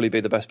will probably be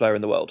the best player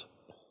in the world.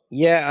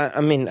 Yeah,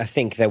 I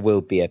think there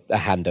will be a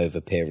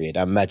handover period.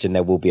 I imagine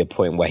there will be a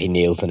point where he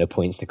kneels and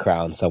appoints the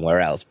crown somewhere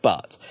else.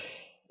 But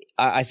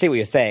I see what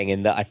you're saying,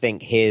 in that I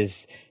think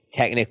his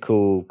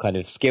technical kind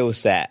of skill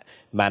set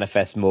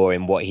manifests more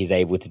in what he's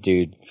able to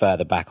do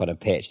further back on a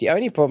pitch. The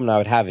only problem I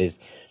would have is,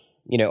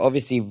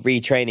 obviously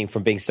retraining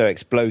from being so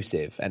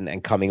explosive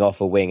and coming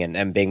off a wing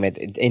and being made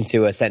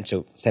into a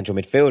central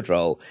midfield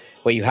role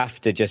where you have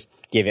to just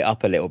give it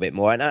up a little bit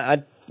more. And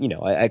I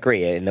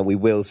agree in that we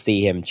will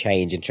see him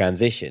change and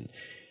transition.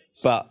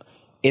 But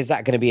is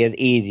that going to be as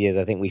easy as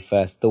I think we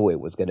first thought it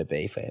was going to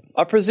be for him?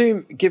 I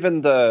presume,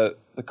 given the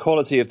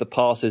quality of the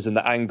passes and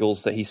the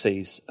angles that he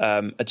sees,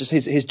 just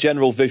his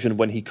general vision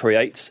when he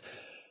creates,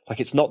 like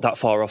it's not that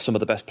far off some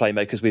of the best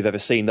playmakers we've ever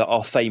seen that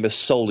are famous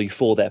solely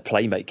for their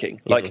playmaking.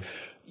 Like,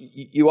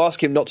 you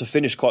ask him not to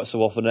finish quite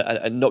so often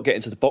and not get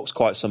into the box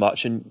quite so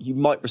much, and you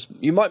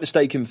might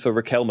mistake him for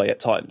Riquelme at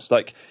times.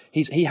 Like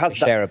he has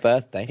that, share a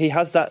birthday. He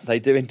has that. They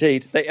do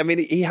indeed.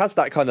 He has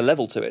that kind of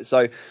level to it.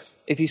 So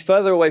if he's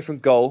further away from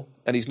goal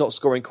and he's not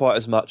scoring quite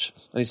as much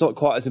and he's not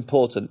quite as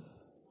important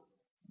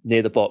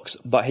near the box,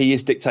 but he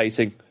is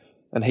dictating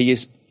and he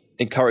is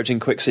encouraging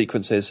quick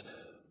sequences,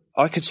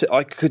 I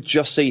could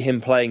just see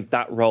him playing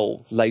that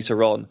role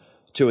later on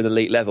to an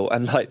elite level,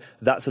 and like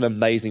that's an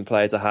amazing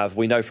player to have.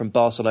 We know from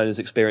Barcelona's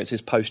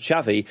experiences post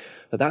Xavi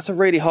that that's a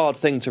really hard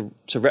thing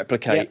to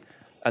replicate. Yeah.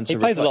 And he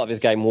plays a lot of his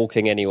game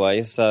walking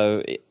anyway,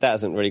 so that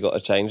hasn't really got to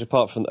change.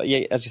 Apart from, as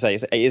you say,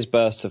 it is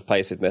bursts of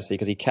pace with Messi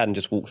because he can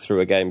just walk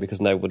through a game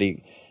because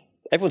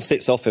everyone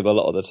sits off him a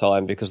lot of the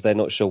time because they're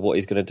not sure what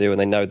he's going to do and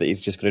they know that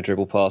he's just going to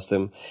dribble past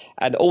them.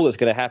 And all that's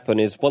going to happen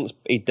is once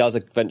he does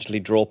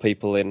eventually draw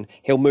people in,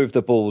 he'll move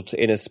the ball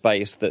to inner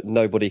space that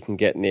nobody can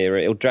get near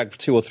it. He'll drag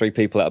 2 or 3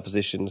 people out of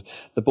positions.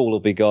 The ball will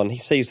be gone. He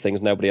sees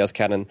things nobody else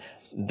can, and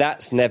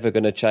that's never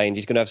going to change.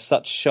 He's going to have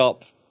such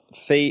sharp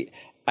feet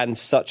and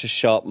such a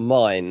sharp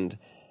mind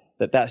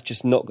that that's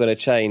just not going to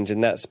change.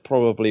 And that's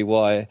probably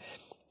why.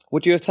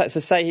 Would you have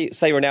say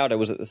Ronaldo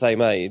was at the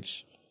same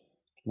age?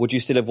 Would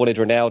you still have wanted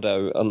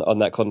Ronaldo on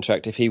that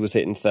contract if he was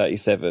hitting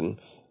 37?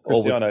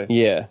 Cristiano?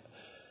 Yeah.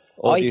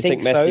 Or I do you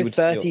think Messi so. would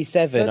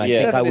 37. I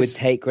think I would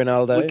take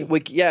Ronaldo.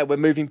 We're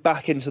moving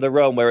back into the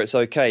realm where it's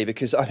okay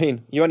because, I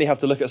mean, you only have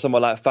to look at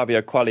someone like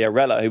Fabio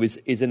Quagliarella, who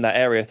is in that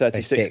area,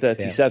 36,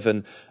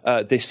 37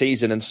 this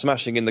season and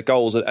smashing in the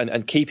goals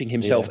and keeping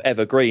himself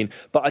evergreen.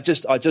 But I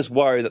just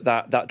worry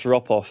that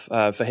drop-off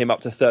for him up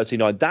to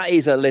 39, that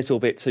is a little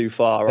bit too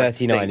far.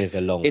 39 is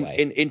a long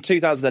way. In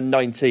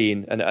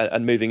 2019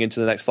 and moving into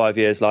the next 5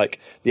 years, like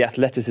the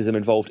athleticism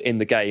involved in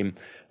the game,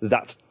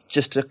 that's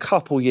just a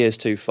couple years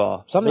too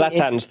far.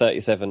 Zlatan's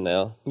 37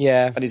 now.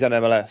 Yeah. And he's on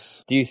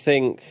MLS. Do you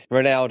think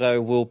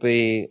Ronaldo will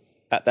be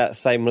at that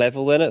same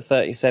level then at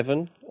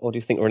 37? Or do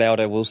you think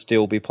Ronaldo will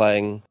still be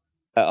playing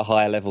at a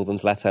higher level than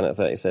Zlatan at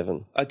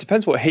 37? It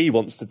depends what he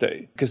wants to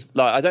do. Because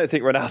I don't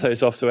think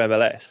Ronaldo's off to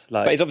MLS.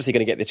 But he's obviously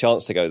going to get the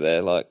chance to go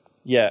there.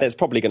 It's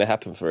probably going to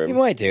happen for him. He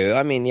might do.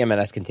 I mean, the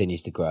MLS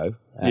continues to grow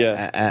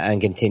and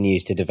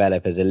continues to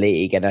develop as a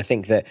league. And I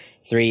think that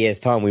 3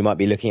 years' time, we might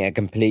be looking at a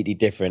completely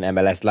different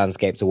MLS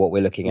landscape to what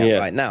we're looking at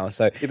right now.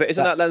 So, but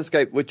isn't that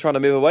landscape we're trying to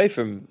move away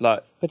from?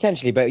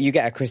 Potentially, but you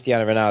get a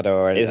Cristiano Ronaldo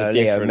or a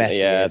Leo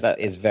Messi.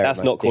 Is very that's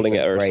much not calling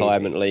it a crazy.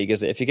 retirement league,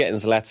 is it? If you're getting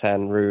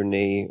Zlatan,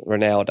 Rooney,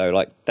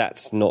 Ronaldo,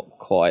 that's not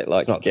quite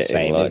like not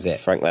getting the same, is it?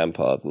 Frank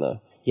Lampard,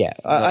 no. Yeah,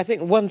 I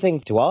think one thing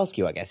to ask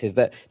you, I guess, is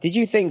that did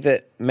you think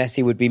that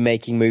Messi would be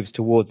making moves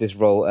towards this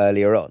role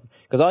earlier on?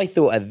 Because I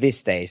thought at this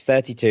stage,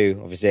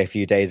 32, obviously a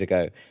few days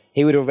ago,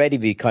 he would already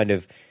be kind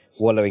of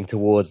wallowing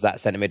towards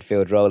that centre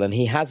midfield role, and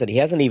he hasn't. He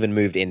hasn't even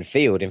moved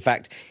infield. In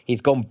fact,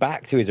 he's gone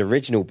back to his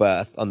original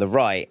berth on the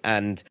right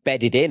and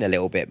bedded in a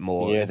little bit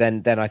more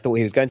than I thought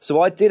he was going to. So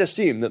I did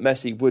assume that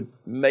Messi would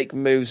make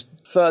moves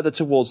further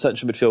towards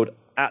central midfield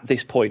at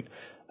this point,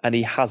 and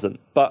he hasn't.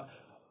 But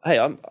hey,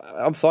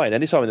 I'm fine.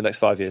 Anytime in the next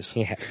 5 years.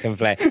 Yeah, can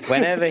play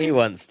whenever he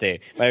wants to.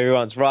 Whenever he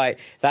wants. Right,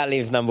 that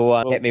leaves number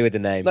one. Hit me with the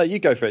name. No, you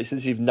go for it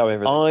since you know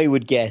everything. I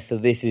would guess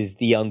that this is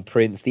the young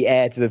prince, the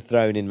heir to the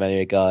throne in many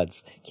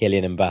regards,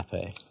 Kylian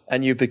Mbappe.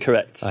 And you'd be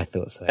correct. I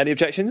thought so. Any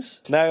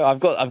objections? No, I've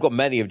got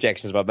many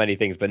objections about many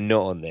things, but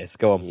not on this.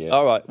 Go on.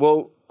 All right.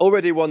 Well,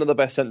 already one of the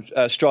best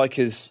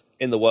strikers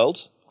in the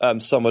world.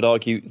 Some would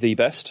argue the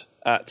best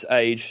at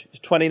age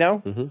 20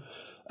 now.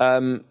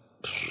 Mm-hmm.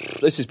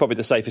 This is probably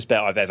the safest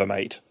bet I've ever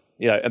made.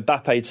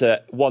 Mbappe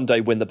to one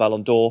day win the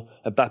Ballon d'Or,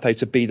 Mbappe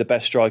to be the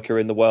best striker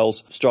in the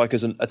world.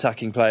 Strikers and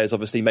attacking players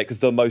obviously make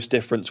the most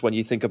difference when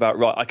you think about,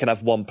 right, I can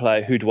have one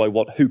player, who do I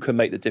want, who can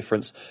make the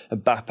difference?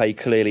 Mbappe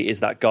clearly is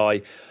that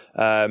guy.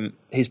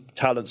 His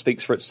talent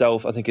speaks for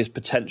itself. I think his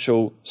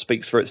potential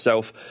speaks for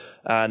itself.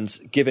 And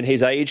given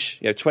his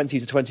age, 20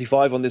 to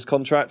 25 on this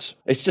contract,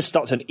 it's just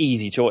such an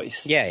easy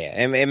choice. Yeah.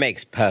 It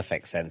makes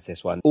perfect sense,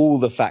 this one. All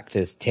the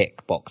factors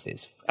tick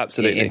boxes.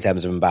 Absolutely. In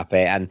terms of Mbappe,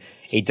 and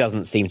he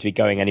doesn't seem to be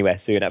going anywhere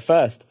soon at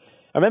first.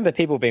 I remember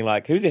people being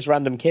like, who's this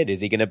random kid?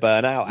 Is he going to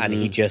burn out? And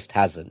he just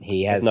hasn't.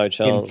 He has no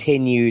chance.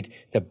 Continued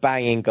to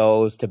bang in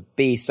goals, to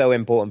be so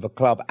important for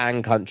club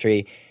and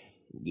country.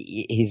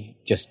 He's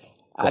just...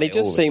 And he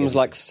just seems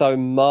like so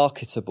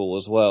marketable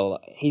as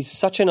well. He's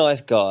such a nice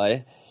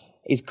guy.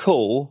 He's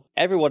cool.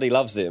 Everybody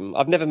loves him.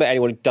 I've never met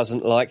anyone who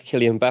doesn't like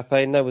Kylian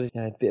Mbappe. Nobody's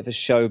a bit of a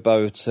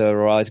showboater,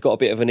 or he's got a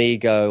bit of an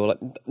ego.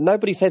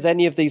 Nobody says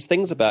any of these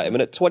things about him.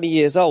 And at 20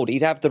 years old,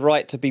 he'd have the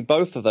right to be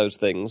both of those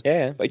things.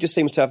 Yeah. But he just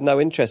seems to have no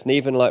interest. And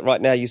even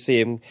right now, you see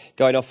him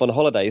going off on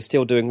holiday. He's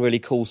still doing really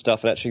cool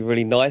stuff and actually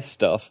really nice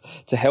stuff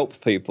to help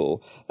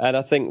people. And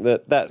I think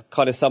that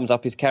kind of sums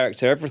up his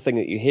character. Everything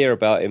that you hear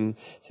about him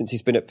since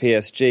he's been at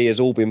PSG has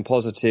all been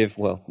positive.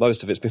 Well,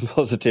 most of it's been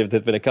positive.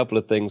 There's been a couple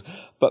of things.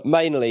 But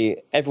mainly,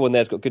 everyone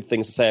there's got good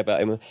things to say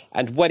about him.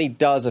 And when he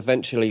does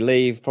eventually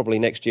leave, probably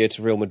next year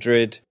to Real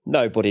Madrid,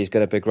 nobody's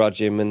going to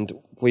begrudge him, and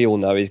we all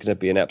know he's going to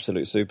be an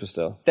absolute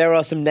superstar. There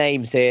are some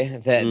names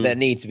here that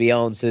need to be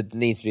answered,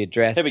 need to be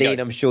addressed. Here we Dean,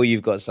 go. I'm sure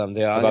you've got some.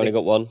 I've only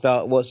got one.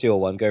 What's your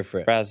one? Go for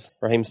it.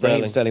 Raheem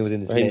Sterling. Raheem Sterling was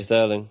in this Raheem list.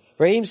 Sterling.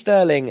 Raheem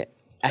Sterling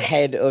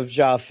ahead of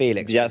João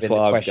Felix. That's would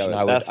have been what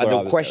I was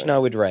going. the question I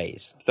would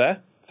raise.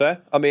 Fair.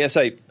 I mean, I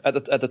say at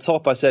the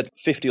top, I said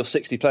 50 or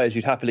 60 players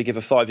you'd happily give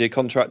a 5-year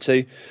contract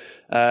to.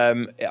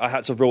 I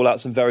had to rule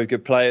out some very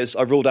good players.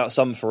 I ruled out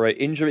some for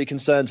injury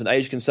concerns and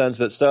age concerns,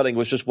 but Sterling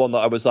was just one that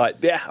I was like,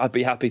 yeah, I'd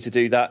be happy to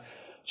do that.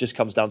 Just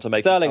comes down to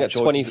making Sterling tough at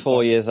choices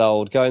 24 years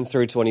old, going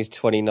through to when he's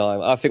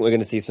 29. I think we're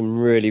going to see some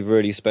really,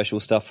 really special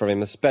stuff from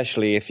him,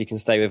 especially if he can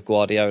stay with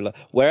Guardiola.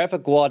 Wherever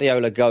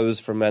Guardiola goes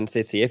from Man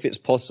City, if it's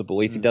possible,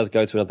 if he does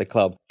go to another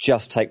club,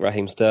 just take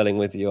Raheem Sterling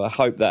with you. I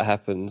hope that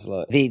happens.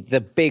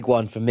 The big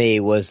one for me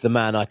was the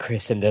man I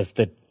christened as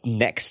the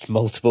next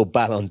multiple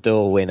Ballon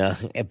d'Or winner,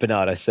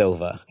 Bernardo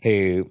Silva,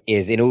 who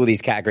is in all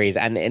these categories.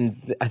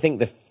 And I think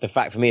the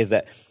fact for me is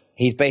that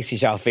he's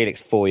basically João Felix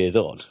 4 years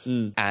on,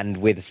 and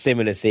with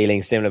similar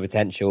ceiling, similar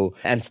potential,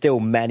 and still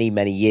many,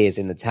 many years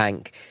in the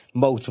tank,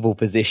 multiple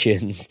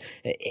positions.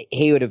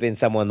 He would have been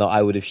someone that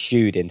I would have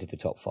shooed into the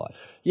top 5.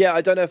 Yeah,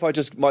 I don't know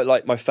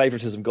if my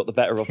favouritism got the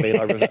better of me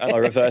and I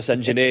reverse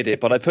engineered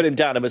it, but I put him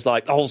down and was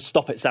like, oh,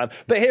 stop it, Sam.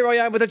 But here I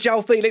am with a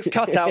João Felix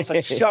cutout,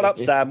 so shut up,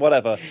 Sam,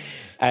 whatever.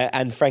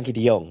 And Frankie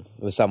de Jong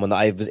was someone that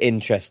I was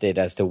interested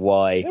as to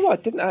why. You know what,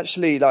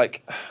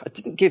 I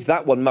didn't give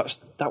that one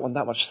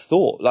that much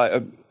thought.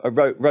 Like I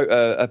wrote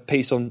a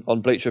piece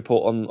on Bleacher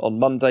Report on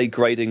Monday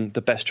grading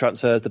the best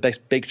transfers, the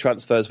best big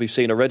transfers we've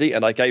seen already,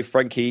 and I gave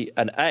Frankie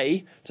an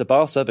A to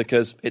Barca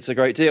because it's a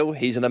great deal.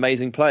 He's an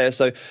amazing player.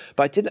 But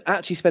I didn't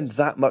actually spend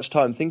that much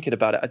time thinking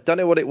about it. I don't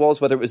know what it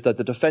was, whether it was the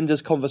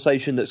defenders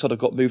conversation that sort of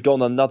got moved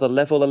on another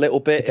level a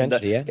little bit.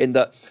 Potentially, in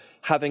that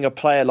having a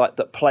player like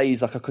that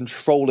plays like a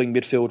controlling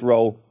midfield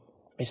role,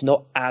 it's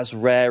not as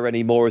rare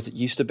anymore as it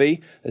used to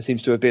be. There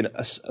seems to have been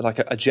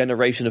a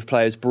generation of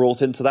players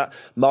brought into that.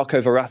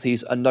 Marco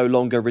Verratti's are no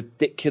longer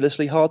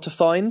ridiculously hard to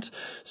find,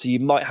 so you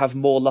might have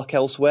more luck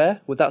elsewhere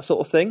with that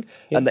sort of thing,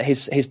 and that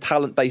his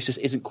talent base just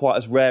isn't quite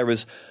as rare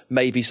as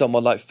maybe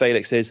someone like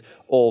Felix is,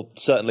 or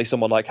certainly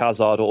someone like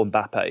Hazard or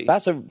Mbappe.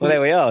 Well,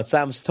 there we are.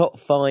 Sam's top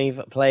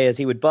 5 players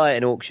he would buy at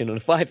an auction on a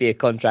 5-year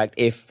contract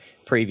if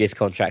previous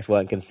contracts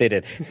weren't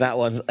considered. That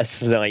one's a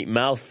slight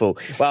mouthful.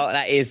 Well,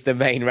 that is the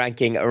main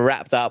ranking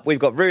wrapped up. We've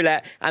got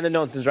roulette and the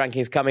nonsense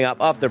rankings coming up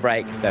after the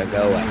break. Don't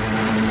go away.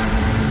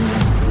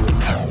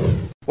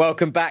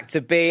 Welcome back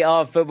to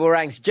BR Football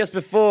Ranks. Just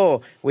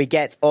before we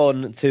get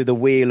on to the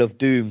Wheel of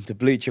Doom, to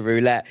Bleacher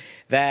Roulette,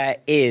 there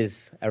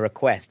is a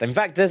request. In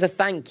fact, there's a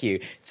thank you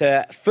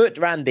to Foot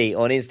Randy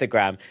on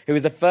Instagram, who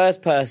was the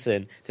first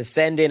person to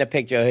send in a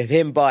picture of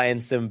him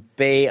buying some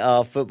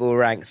BR Football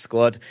Ranks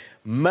squad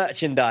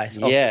merchandise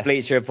off the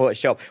Bleacher Report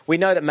shop. We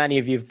know that many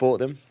of you have bought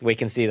them. We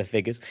can see the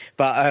figures.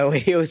 But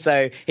he's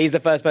the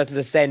first person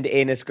to send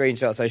in a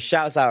screenshot. So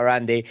shouts out,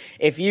 Randy.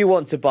 If you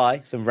want to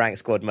buy some Rank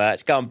Squad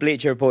merch, go on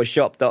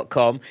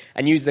bleacherreportshop.com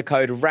and use the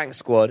code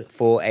RANKSQUAD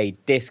for a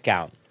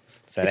discount.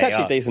 So it's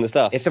actually decent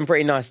stuff. It's some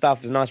pretty nice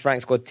stuff. There's a nice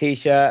Rank Squad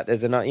t-shirt.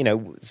 There's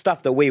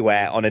stuff that we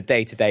wear on a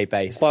day-to-day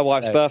basis. It's my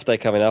wife's birthday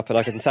coming up, and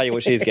I can tell you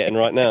what she's getting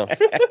right now.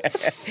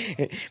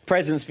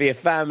 Presents for your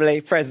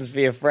family, presents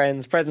for your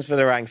friends, presents for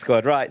the Rank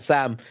Squad. Right,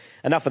 Sam,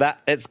 enough of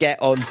that. Let's get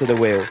on to the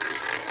wheel.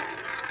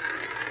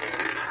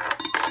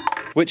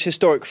 Which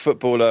historic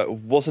footballer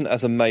wasn't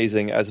as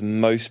amazing as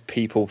most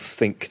people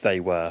think they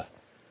were?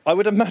 I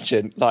would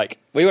imagine,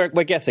 we're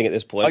guessing at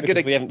this point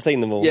because we haven't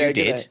seen them all. Yeah, you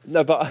did.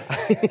 No, but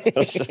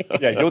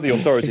yeah, you're the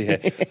authority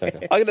here.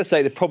 Okay. I'm going to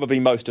say that probably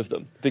most of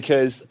them,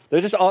 because there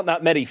just aren't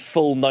that many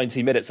full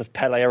 90 minutes of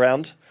Pele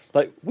around.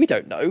 We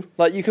don't know.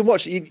 You can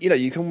watch,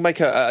 you can make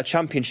a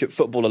championship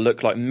footballer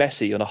look like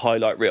Messi on a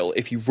highlight reel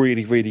if you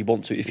really, really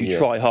want to, if you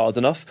try hard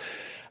enough.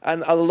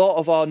 And a lot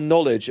of our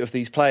knowledge of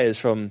these players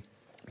from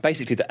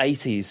basically the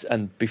 80s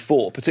and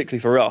before, particularly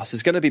for us,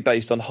 is going to be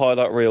based on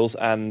highlight reels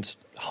and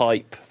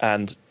hype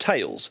and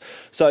tales.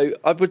 So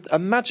I would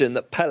imagine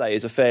that Pele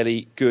is a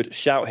fairly good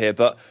shout here,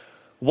 but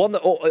one that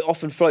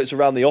often floats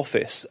around the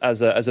office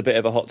as a bit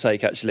of a hot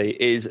take, actually,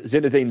 is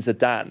Zinedine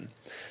Zidane.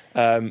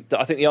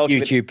 I think the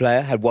argument, YouTube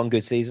player, had one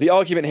good season. The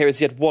argument here is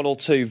he had one or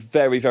two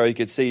very, very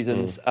good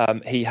seasons.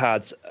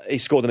 He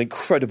scored an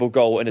incredible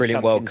goal in a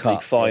Champions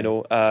League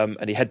final,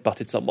 and he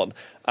headbutted someone.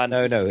 And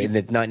No, in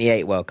the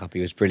 98 World Cup, he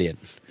was brilliant.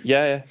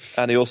 Yeah,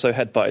 and he also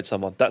headbutted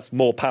someone. That's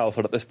more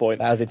powerful at this point.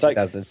 That was in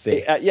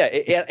 2006.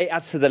 It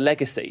adds to the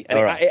legacy, and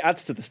it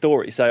adds to the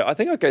story. So I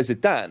think I'd go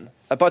Zidane,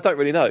 but I don't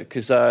really know,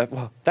 because...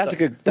 That's a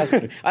good...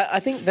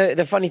 I think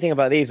the funny thing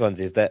about these ones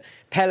is that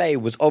Pele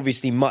was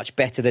obviously much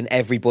better than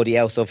everybody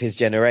else of his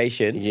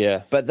generation.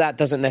 Yeah. But that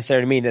doesn't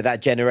necessarily mean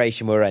that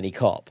generation were any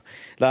cop.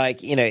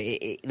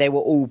 They were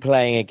all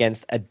playing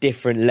against a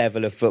different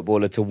level of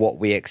footballer to what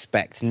we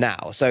expect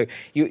now. So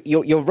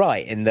you're you're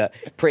right in that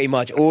pretty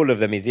much all of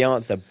them is the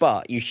answer,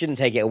 but you shouldn't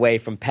take it away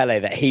from Pele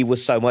that he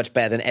was so much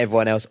better than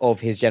everyone else of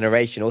his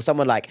generation, or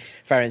someone like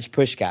Ferenc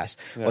Puskás,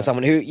 or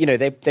someone who,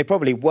 they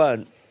probably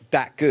weren't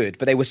that good,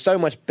 but they were so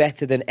much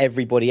better than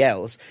everybody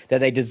else that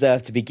they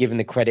deserve to be given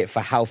the credit for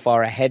how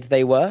far ahead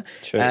they were.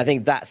 True. And I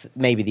think that's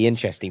maybe the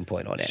interesting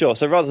point on it. Sure,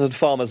 so rather than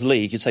Farmer's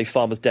League, you'd say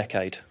Farmer's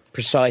Decade.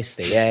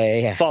 Precisely,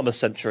 yeah. Farmer's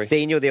Century.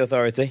 Dean, you're the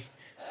authority.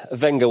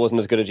 Wenger wasn't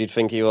as good as you'd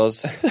think he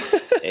was.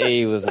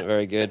 He wasn't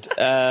very good.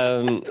 Jose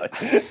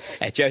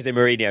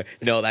Mourinho,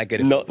 not that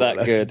good. Not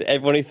that good.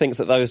 Everyone who thinks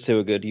that those two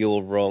are good,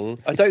 you're wrong.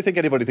 I don't think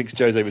anybody thinks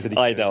Jose was any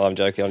good. I know, I'm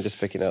joking. I'm just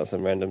picking out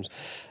some randoms.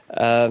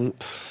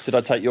 Did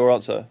I take your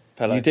answer,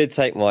 Pele? You did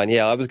take mine.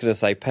 Yeah, I was going to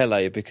say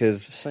Pele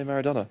because Say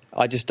Maradona.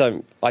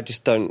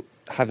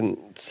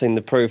 haven't seen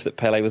the proof that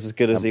Pele was as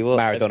good as he was.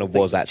 Maradona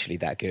was actually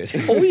that good.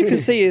 All you can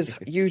see is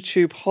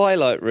YouTube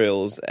highlight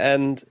reels,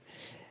 and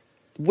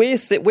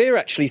we're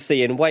actually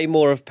seeing way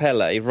more of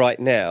Pele right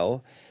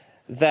now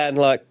than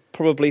like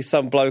probably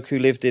some bloke who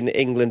lived in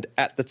England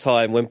at the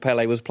time when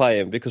Pele was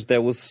playing, because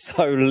there was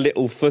so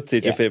little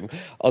footage of him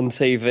on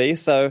TV.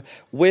 So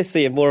we're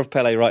seeing more of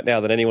Pele right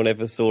now than anyone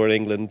ever saw in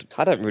England.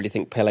 I don't really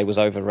think Pele was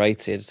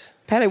overrated.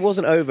 Pele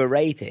wasn't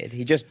overrated.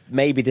 He just,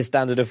 maybe the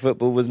standard of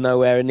football was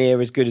nowhere near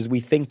as good as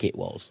we think it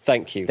was.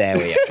 Thank you. There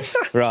we go.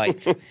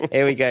 Right.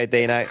 Here we go,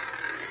 Dino.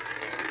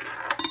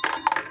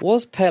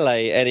 Was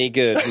Pele any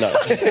good? No.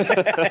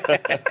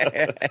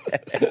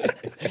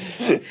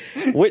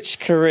 Which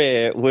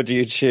career would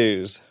you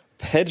choose?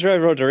 Pedro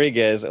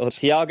Rodriguez or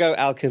Thiago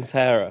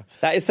Alcantara?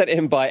 That is sent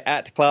in by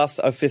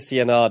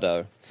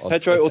 @ClassAficionado.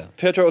 Pedro or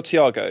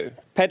Thiago?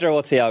 Pedro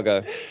or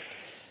Thiago?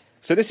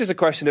 So this is a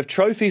question of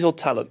trophies or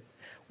talent.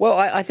 Well,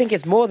 I think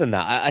it's more than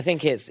that. I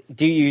think it's,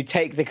 do you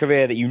take the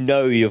career that you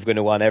know you're going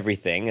to win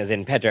everything, as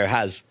in Pedro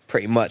has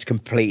pretty much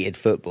completed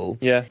football,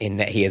 in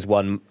that he has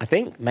won, I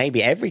think,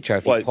 maybe every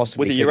trophy possibly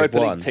with the could Europa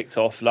have won. League ticked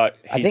off, I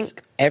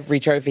think every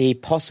trophy he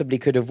possibly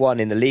could have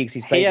won in the leagues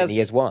he's played in, he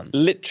has won.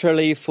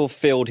 Literally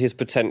fulfilled his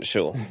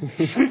potential.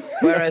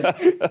 Whereas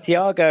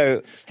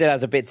Thiago still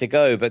has a bit to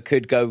go, but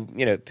could go,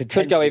 potentially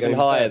Could go even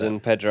higher further than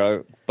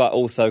Pedro, but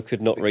also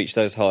could not reach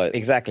those heights.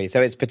 Exactly.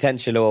 So it's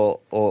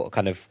potential or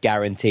kind of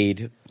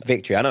guaranteed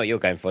victory. I know what you're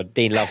going for.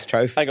 Dean loves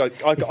trophy. Hang on,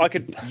 I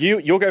could.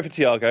 You'll go for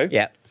Thiago.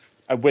 Yeah.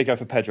 And we're going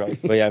for Pedro.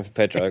 We're going for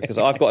Pedro, because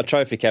I've got a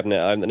trophy cabinet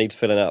at home that needs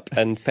filling up,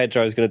 and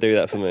Pedro's going to do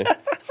that for me.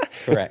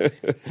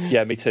 Correct.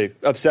 Yeah, me too.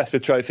 Obsessed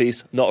with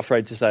trophies, not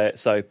afraid to say it.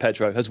 So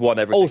Pedro has won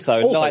everything.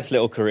 Also, nice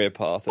little career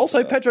path.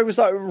 Also, Pedro was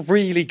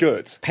really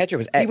good. Pedro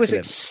was excellent. He was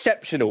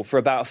exceptional for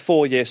about a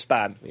 4-year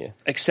span. Yeah.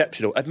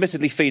 Exceptional.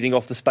 Admittedly feeding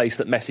off the space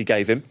that Messi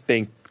gave him,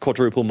 being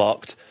quadruple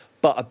marked,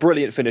 but a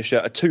brilliant finisher,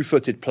 a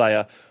two-footed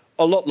player,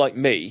 a lot like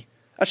me.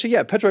 Actually,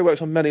 yeah, Pedro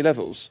works on many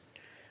levels.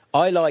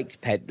 I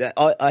liked Pedro.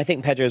 I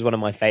think Pedro is one of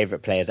my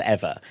favourite players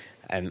ever.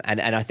 And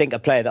I think a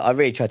player that I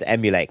really tried to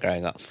emulate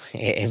growing up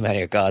in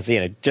Mario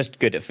Garcia, just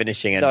good at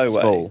finishing and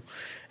small.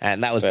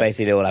 And that was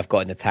basically all I've got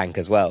in the tank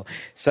as well.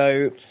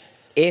 So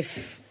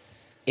if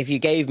you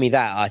gave me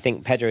that, I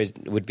think Pedro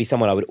would be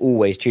someone I would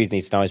always choose in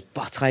these scenarios.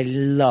 But I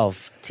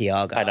love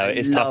Thiago. I know,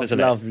 it's tough, isn't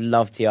it?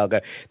 Love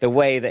Thiago. The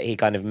way that he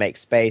kind of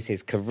makes space,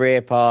 his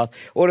career path,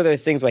 all of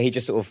those things where he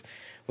just sort of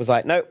was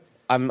like, no,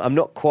 I'm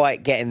not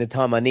quite getting the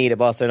time I need at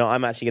Barcelona.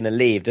 I'm actually going to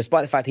leave,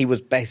 despite the fact he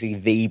was basically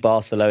the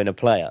Barcelona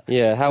player.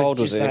 Yeah, how old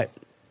was he?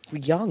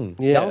 Young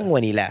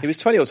when he left. He was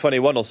 20 or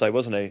 21 or so,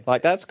 wasn't he?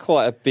 Like, that's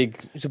quite a big...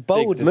 It was a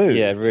bold move.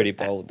 Yeah, really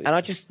bold. And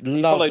I just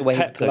love the way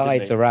he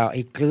glides around.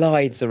 He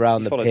glides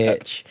around the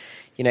pitch.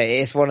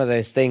 It's one of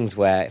those things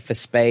where for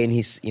Spain,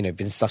 he's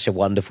been such a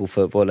wonderful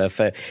footballer,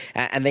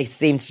 and they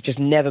seem to just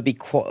never be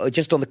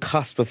just on the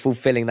cusp of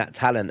fulfilling that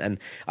talent. And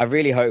I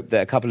really hope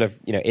that a couple of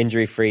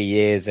injury-free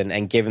years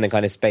and given the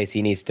kind of space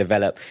he needs to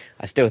develop,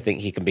 I still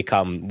think he can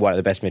become one of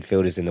the best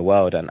midfielders in the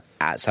world. And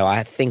so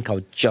I think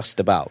I'll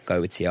just about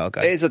go with Thiago.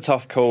 It is a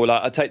tough call.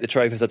 I take the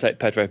trophies, I take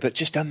Pedro, but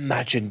just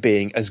imagine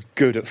being as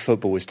good at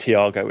football as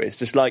Thiago is.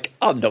 Just like,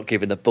 I'm not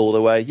giving the ball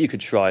away. You can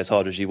try as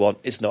hard as you want.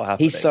 It's not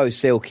happening. He's so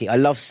silky. I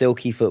love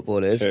silky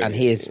footballers, and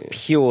he is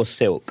pure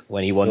silk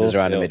when he wanders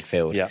around the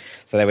midfield. Yeah.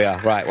 So there we are.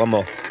 Right, one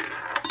more.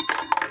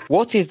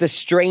 What is the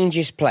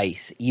strangest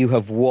place you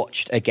have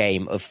watched a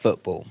game of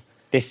football?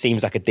 This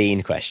seems like a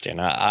Dean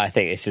question. I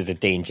think this is a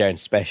Dean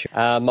Jones special.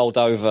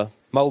 Moldova.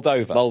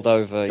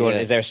 Moldova,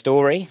 Is there a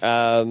story?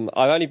 I've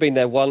only been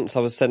there once. I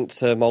was sent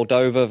to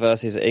Moldova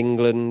versus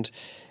England.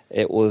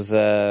 It was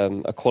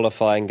a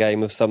qualifying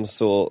game of some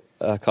sort.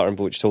 I can't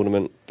remember which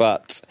tournament,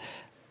 but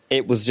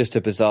it was just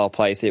a bizarre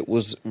place. It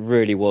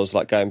really was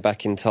like going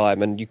back in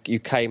time. And you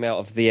came out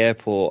of the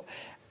airport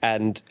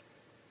and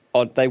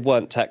they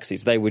weren't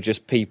taxis. They were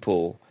just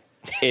people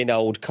in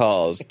old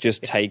cars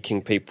just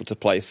taking people to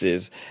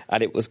places.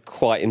 And it was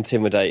quite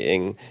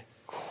intimidating,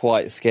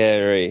 quite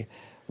scary.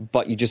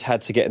 But you just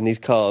had to get in these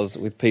cars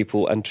with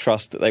people and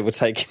trust that they were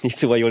taking you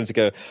to where you wanted to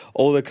go.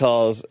 All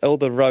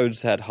the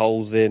roads had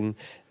holes in.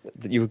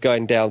 You were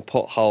going down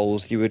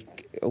potholes. You would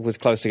was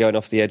close to going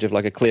off the edge of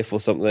like a cliff or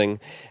something.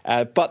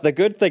 But the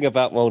good thing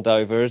about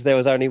Moldova is there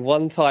was only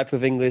one type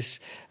of English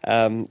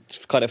kind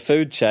of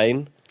food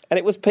chain, and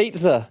it was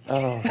pizza.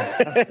 Oh,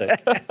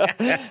 fantastic.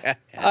 I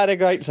had a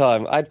great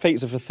time. I had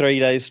pizza for 3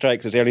 days straight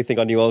because it was the only thing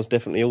I knew I was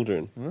definitely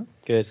ordering.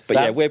 Good. But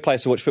yeah, weird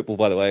place to watch football,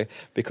 by the way,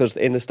 because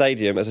in the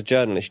stadium, as a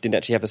journalist, you didn't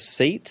actually have a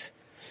seat.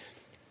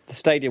 The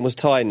stadium was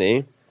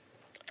tiny,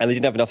 and they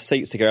didn't have enough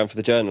seats to go around for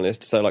the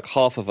journalists, so like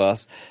half of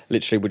us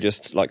literally were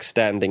just like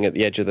standing at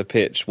the edge of the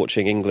pitch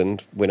watching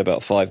England win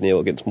about 5-0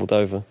 against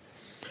Moldova.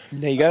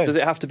 There you go. Does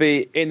it have to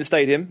be in the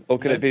stadium, or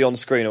can it be on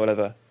screen or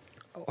whatever?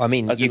 I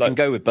mean, you can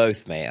go with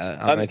both, mate.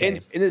 I'm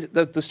okay.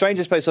 The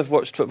strangest place I've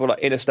watched football like,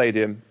 in a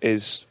stadium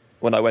is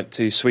when I went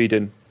to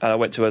Sweden, and I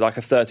went to a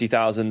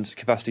 30,000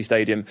 capacity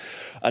stadium,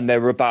 and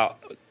there were about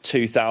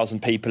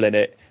 2,000 people in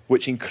it,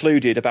 which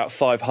included about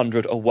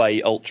 500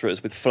 away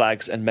ultras with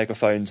flags and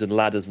megaphones and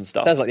ladders and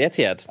stuff. Sounds like the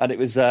Etihad. And it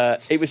was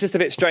just a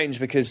bit strange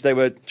because they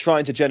were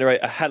trying to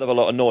generate a hell of a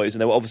lot of noise,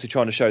 and they were obviously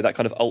trying to show that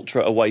kind of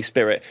ultra away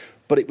spirit.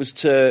 But it was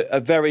to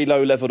a very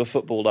low level of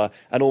footballer,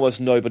 and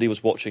almost nobody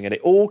was watching. And it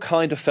all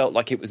kind of felt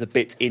like it was a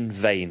bit in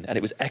vain, and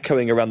it was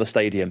echoing around the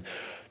stadium.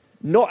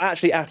 Not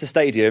actually at a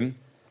stadium,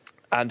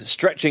 and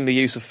stretching the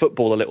use of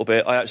football a little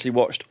bit, I actually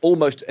watched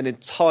almost an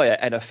entire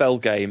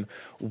NFL game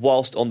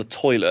whilst on the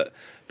toilet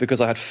because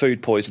I had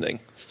food poisoning.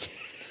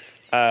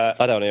 I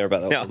don't hear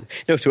about that one.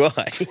 No, do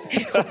I.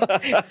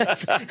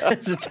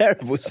 That's a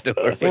terrible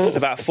story. Which is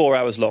about 4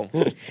 hours long,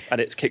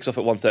 and it kicks off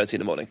at 1:30 in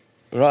the morning.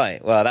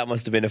 Right, well, that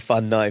must have been a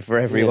fun night for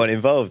everyone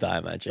involved, I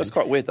imagine. That's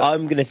quite weird, though.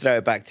 I'm going to throw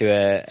it back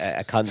to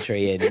a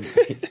country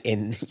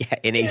in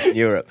Eastern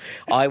Europe.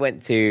 I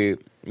went to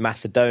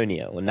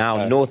Macedonia, or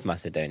now North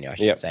Macedonia, I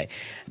should say,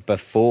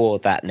 before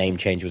that name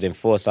change was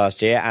enforced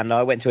last year, and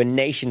I went to a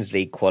Nations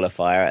League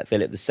qualifier at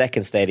Philip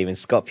II Stadium in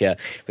Skopje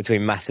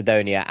between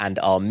Macedonia and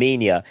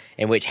Armenia,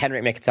 in which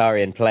Henrik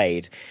Mkhitaryan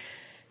played.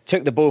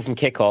 Took the ball from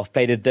kickoff,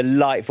 played a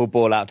delightful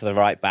ball out to the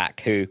right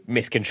back who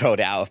miscontrolled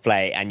it out of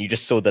play, and you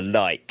just saw the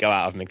light go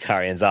out of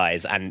Mkhitaryan's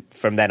eyes, and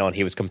from then on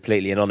he was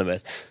completely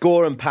anonymous.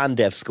 Goran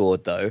Pandev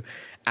scored though,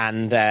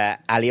 and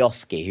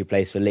Alioski, who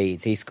plays for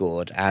Leeds, he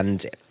scored,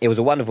 and it was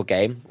a wonderful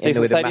game.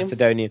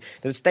 The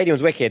stadium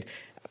was wicked.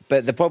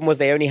 But the problem was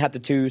they only had the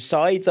two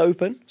sides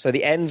open, so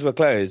the ends were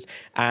closed,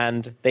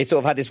 and they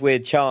sort of had this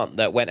weird chant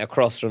that went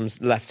across from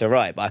left to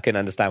right, but I couldn't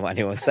understand what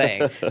anyone was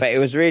saying. But it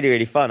was really,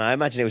 really fun. I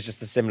imagine it was just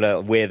a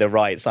similar, we're the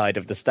right side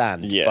of the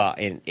stand, but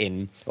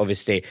in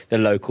obviously the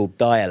local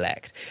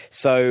dialect.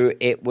 So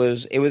it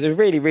was a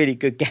really, really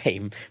good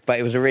game, but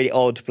it was a really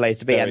odd place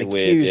to be. Very and the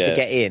weird, queues to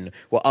get in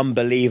were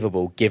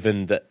unbelievable,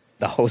 given that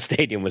the whole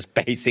stadium was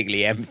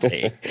basically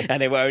empty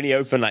and they were only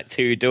open like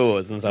 2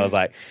 doors, and so I was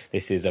like,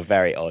 this is a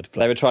very odd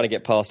place. They were trying to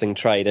get passing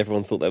trade.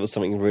 Everyone thought there was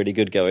something really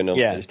good going on,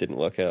 but it just didn't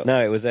work out.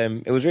 No, it was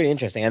really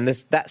interesting, and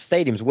that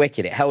stadium's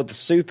wicked. It held the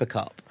Super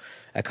Cup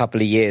a couple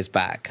of years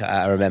back,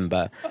 I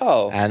remember.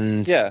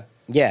 The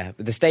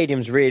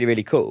stadium's really,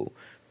 really cool,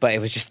 but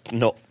it was just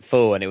not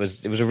full, and it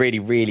was a really,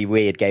 really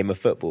weird game of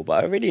football,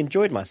 but I really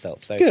enjoyed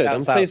myself. So good,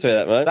 I'm pleased to hear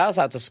that, mate. That's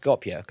out to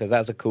Skopje, because that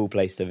was a cool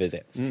place to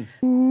visit.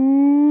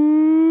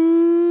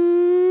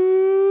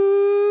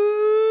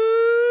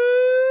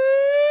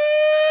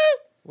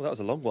 Well, that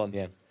was a long one.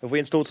 Yeah. Have we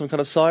installed some kind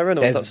of siren?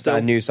 Or is that There's still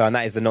a new siren.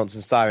 That is the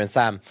nonsense siren.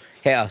 Sam,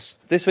 hit us.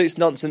 This week's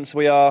nonsense,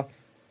 we are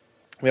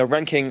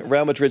ranking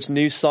Real Madrid's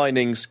new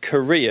signings'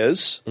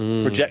 careers,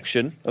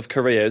 projection of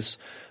careers.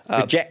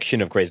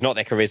 Projection of careers, not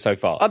their careers so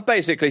far. I'm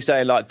basically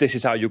saying, like, this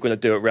is how you're going to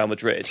do at Real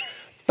Madrid,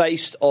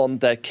 based on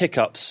their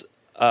kick-ups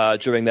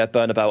during their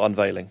Bernabeu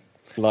unveiling.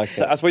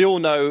 So, as we all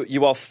know,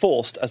 you are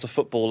forced as a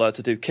footballer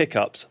to do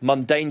kick-ups,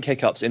 mundane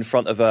kick-ups in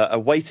front of a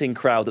waiting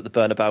crowd at the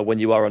Bernabeu when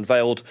you are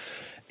unveiled.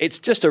 It's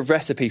just a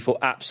recipe for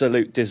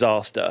absolute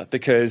disaster,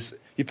 because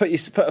you put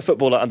a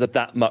footballer under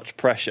that much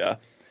pressure,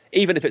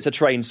 even if it's a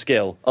trained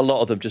skill, a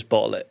lot of them just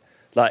bottle it.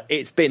 Like,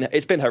 it's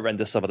been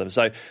horrendous, some of them.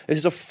 So this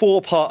is a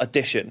 4-part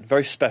edition,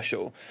 very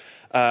special.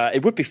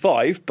 It would be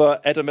 5,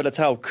 but Eder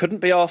Militao couldn't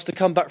be asked to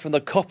come back from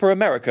the Copa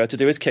America to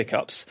do his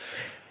kick-ups.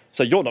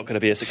 So you're not going to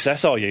be a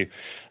success, are you?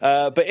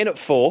 But in at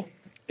 4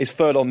 is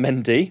Ferland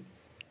Mendy.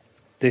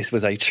 This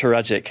was a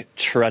tragic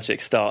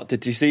start.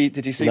 Did you see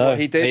what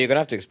he did? No, you're going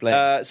to have to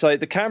explain. So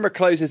the camera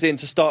closes in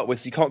to start with,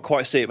 so you can't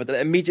quite see it, but then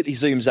it immediately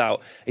zooms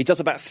out. He does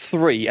about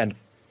 3 and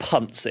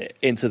punts it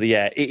into the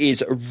air. It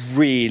is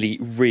really,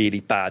 really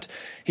bad.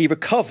 He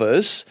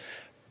recovers,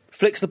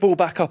 flicks the ball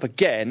back up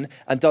again,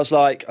 and does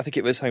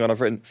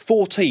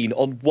 14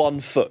 on 1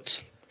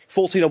 foot.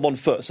 14 on 1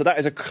 foot. So that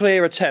is a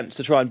clear attempt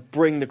to try and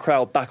bring the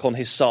crowd back on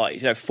his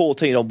side.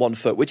 14 on 1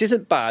 foot, which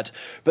isn't bad.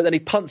 But then he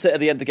punts it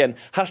at the end again,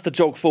 has to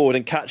jog forward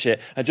and catch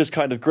it, and just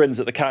kind of grins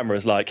at the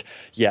cameras like,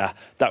 yeah,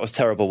 that was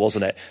terrible,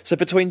 wasn't it? So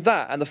between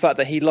that and the fact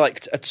that he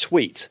liked a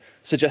tweet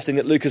suggesting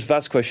that Lucas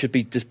Vazquez should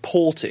be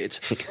deported,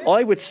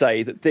 I would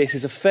say that this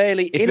is a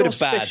fairly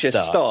inauspicious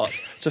start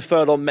to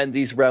Ferland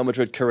Mendy's Real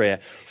Madrid career.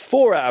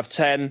 4 out of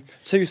 10,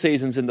 2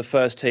 seasons in the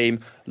first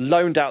team,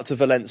 loaned out to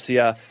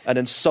Valencia, and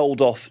then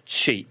sold off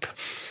cheap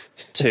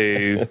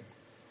to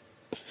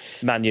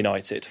Man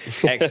United.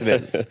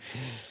 Excellent.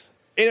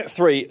 In at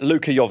 3,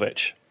 Luka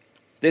Jovic.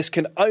 This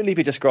can only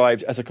be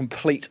described as a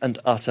complete and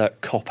utter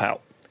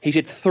cop-out. He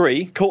did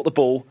 3, caught the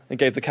ball, and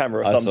gave the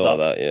camera a thumbs saw up.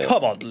 that, yeah.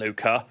 Come on,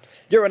 Luka.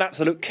 You're an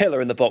absolute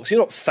killer in the box. You're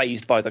not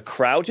fazed by the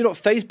crowd. You're not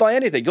fazed by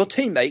anything. Your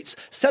teammates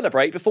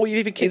celebrate before you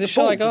even kick the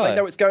ball because they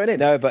know it's going in.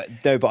 No, but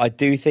I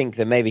do think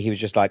that maybe he was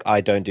just like, I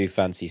don't do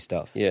fancy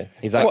stuff. Yeah.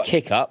 He's like,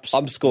 kick-ups,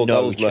 I'm score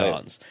no goals, mate.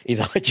 chance. He's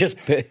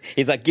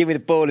like, give me the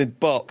ball in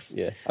box.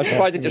 Yeah. I'm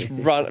surprised he just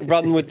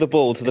run with the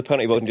ball to the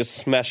penalty box and just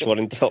smash one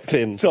in top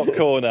pin. Top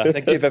corner.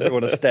 They give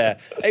everyone a stare.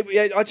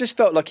 I just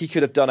felt like he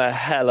could have done a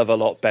hell of a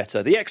lot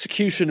better. The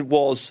execution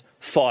was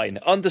fine,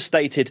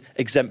 understated,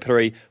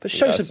 exemplary, but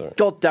shows some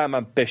goddamn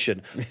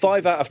ambition.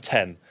 5 out of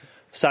 10.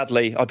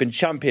 Sadly, I've been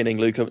championing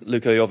Luka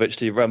Jovic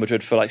to Real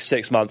Madrid for like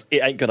 6 months.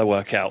 It ain't going to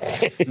work out.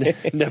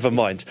 Never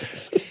mind.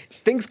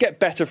 Things get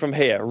better from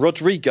here.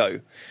 Rodrigo.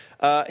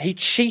 He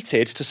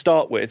cheated to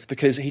start with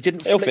because he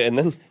didn't. He'll fit in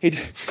then. He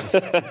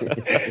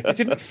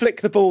didn't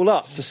flick the ball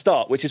up to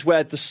start, which is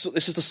where this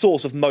is the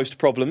source of most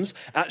problems.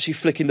 Actually,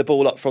 flicking the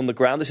ball up from the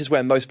ground. This is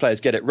where most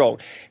players get it wrong.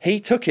 He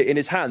took it in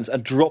his hands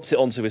and dropped it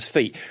onto his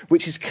feet,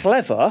 which is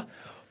clever,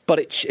 but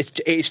it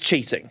is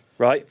cheating,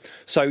 right?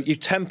 So you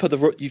temper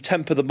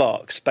the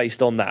marks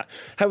based on that.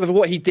 However,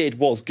 what he did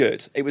was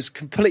good. It was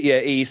completely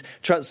at ease.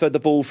 Transferred the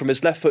ball from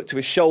his left foot to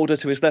his shoulder,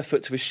 to his left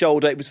foot to his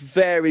shoulder. It was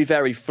very,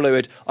 very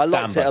fluid. I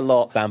liked it a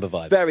lot. Samba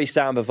vibes. Very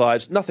Samba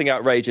vibes. Nothing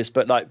outrageous,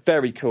 but like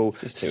very cool.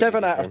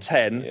 7 out of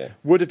 10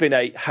 would have been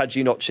 8 had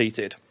you not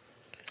cheated.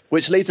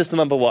 Which leads us to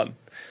number 1,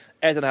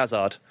 Eden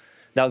Hazard.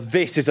 Now,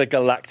 this is a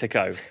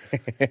Galactico.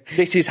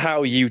 This is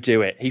how you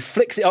do it. He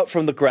flicks it up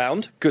from the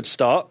ground. Good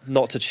start,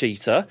 not a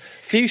cheater.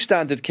 Few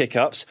standard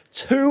kick-ups.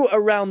 2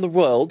 around the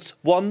worlds.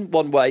 One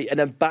way and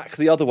then back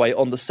the other way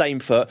on the same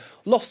foot.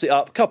 Lost it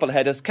up, couple of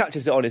headers,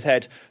 catches it on his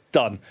head.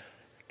 Done.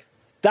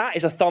 That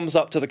is a thumbs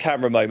up to the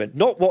camera moment.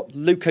 Not what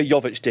Luka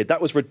Jovic did.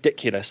 That was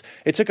ridiculous.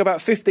 It took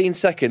about 15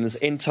 seconds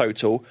in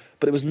total,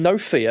 but there was no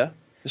fear.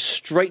 It was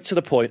straight to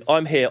the point.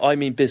 I'm here. I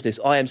mean business.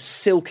 I am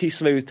silky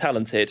smooth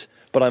talented,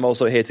 but I'm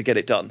also here to get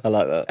it done. I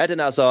like that. Eden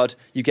Hazard,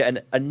 you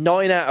get a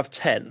 9 out of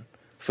 10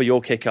 for your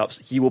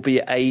kick-ups. You will be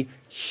a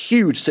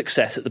huge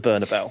success at the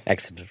Bernabeu.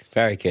 Excellent.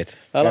 Very good.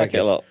 I like it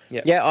a lot.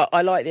 Yeah,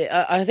 I like it.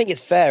 I think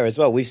it's fair as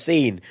well. We've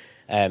seen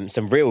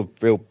some real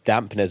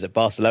dampeners at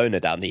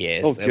Barcelona down the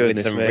years. Oh,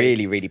 goodness with some me.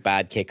 really, really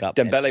bad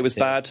kick-ups. Dembele was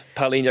bad.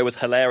 Paulinho was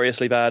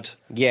hilariously bad.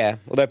 Yeah,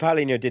 although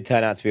Paulinho did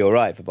turn out to be all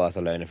right for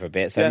Barcelona for a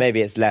bit, so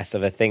maybe it's less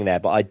of a thing there.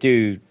 But I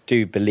do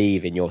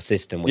believe in your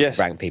system where you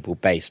rank people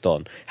based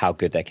on how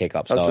good their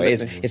kick-ups are.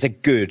 It's a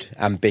good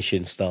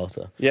ambition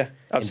starter. Yeah,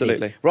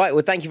 absolutely. Indeed. Right,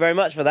 well, thank you very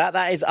much for that.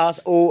 That is us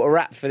all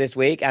wrapped for this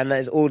week, and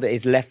that is all that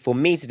is left for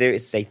me to do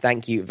is to say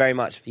thank you very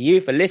much for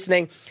you for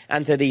listening,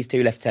 and to these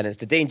 2 lieutenants,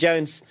 to Dean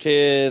Jones.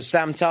 Cheers.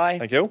 Sam Ty.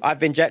 Thank you. I've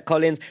been Jet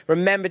Collins.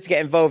 Remember to get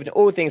involved in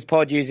all things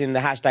pod using the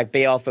hashtag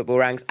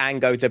BRFootballRanks,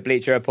 and go to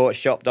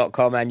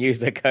BleacherReportShop.com and use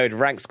the code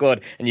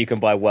RankSquad, and you can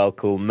buy well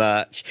cool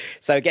merch.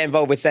 So get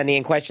involved with sending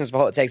in questions for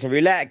Hot Takes and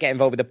Roulette. Get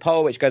involved with the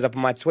poll, which goes up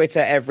on my Twitter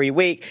every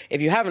week.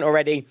 If you haven't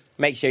already,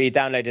 make sure you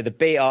downloaded the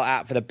BR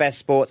app for the best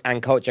sports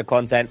and culture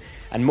content,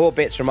 and more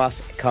bits from us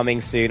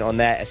coming soon on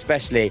there,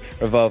 especially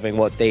revolving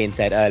what Dean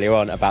said earlier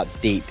on about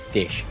deep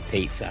dish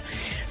pizza.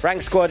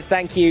 Rank Squad,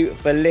 thank you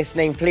for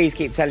listening. Please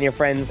keep telling your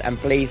friends, and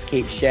please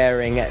keep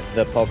sharing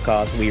the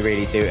podcast. We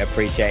really do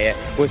appreciate it.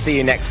 We'll see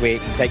you next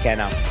week. Take care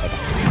now.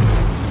 Bye-bye.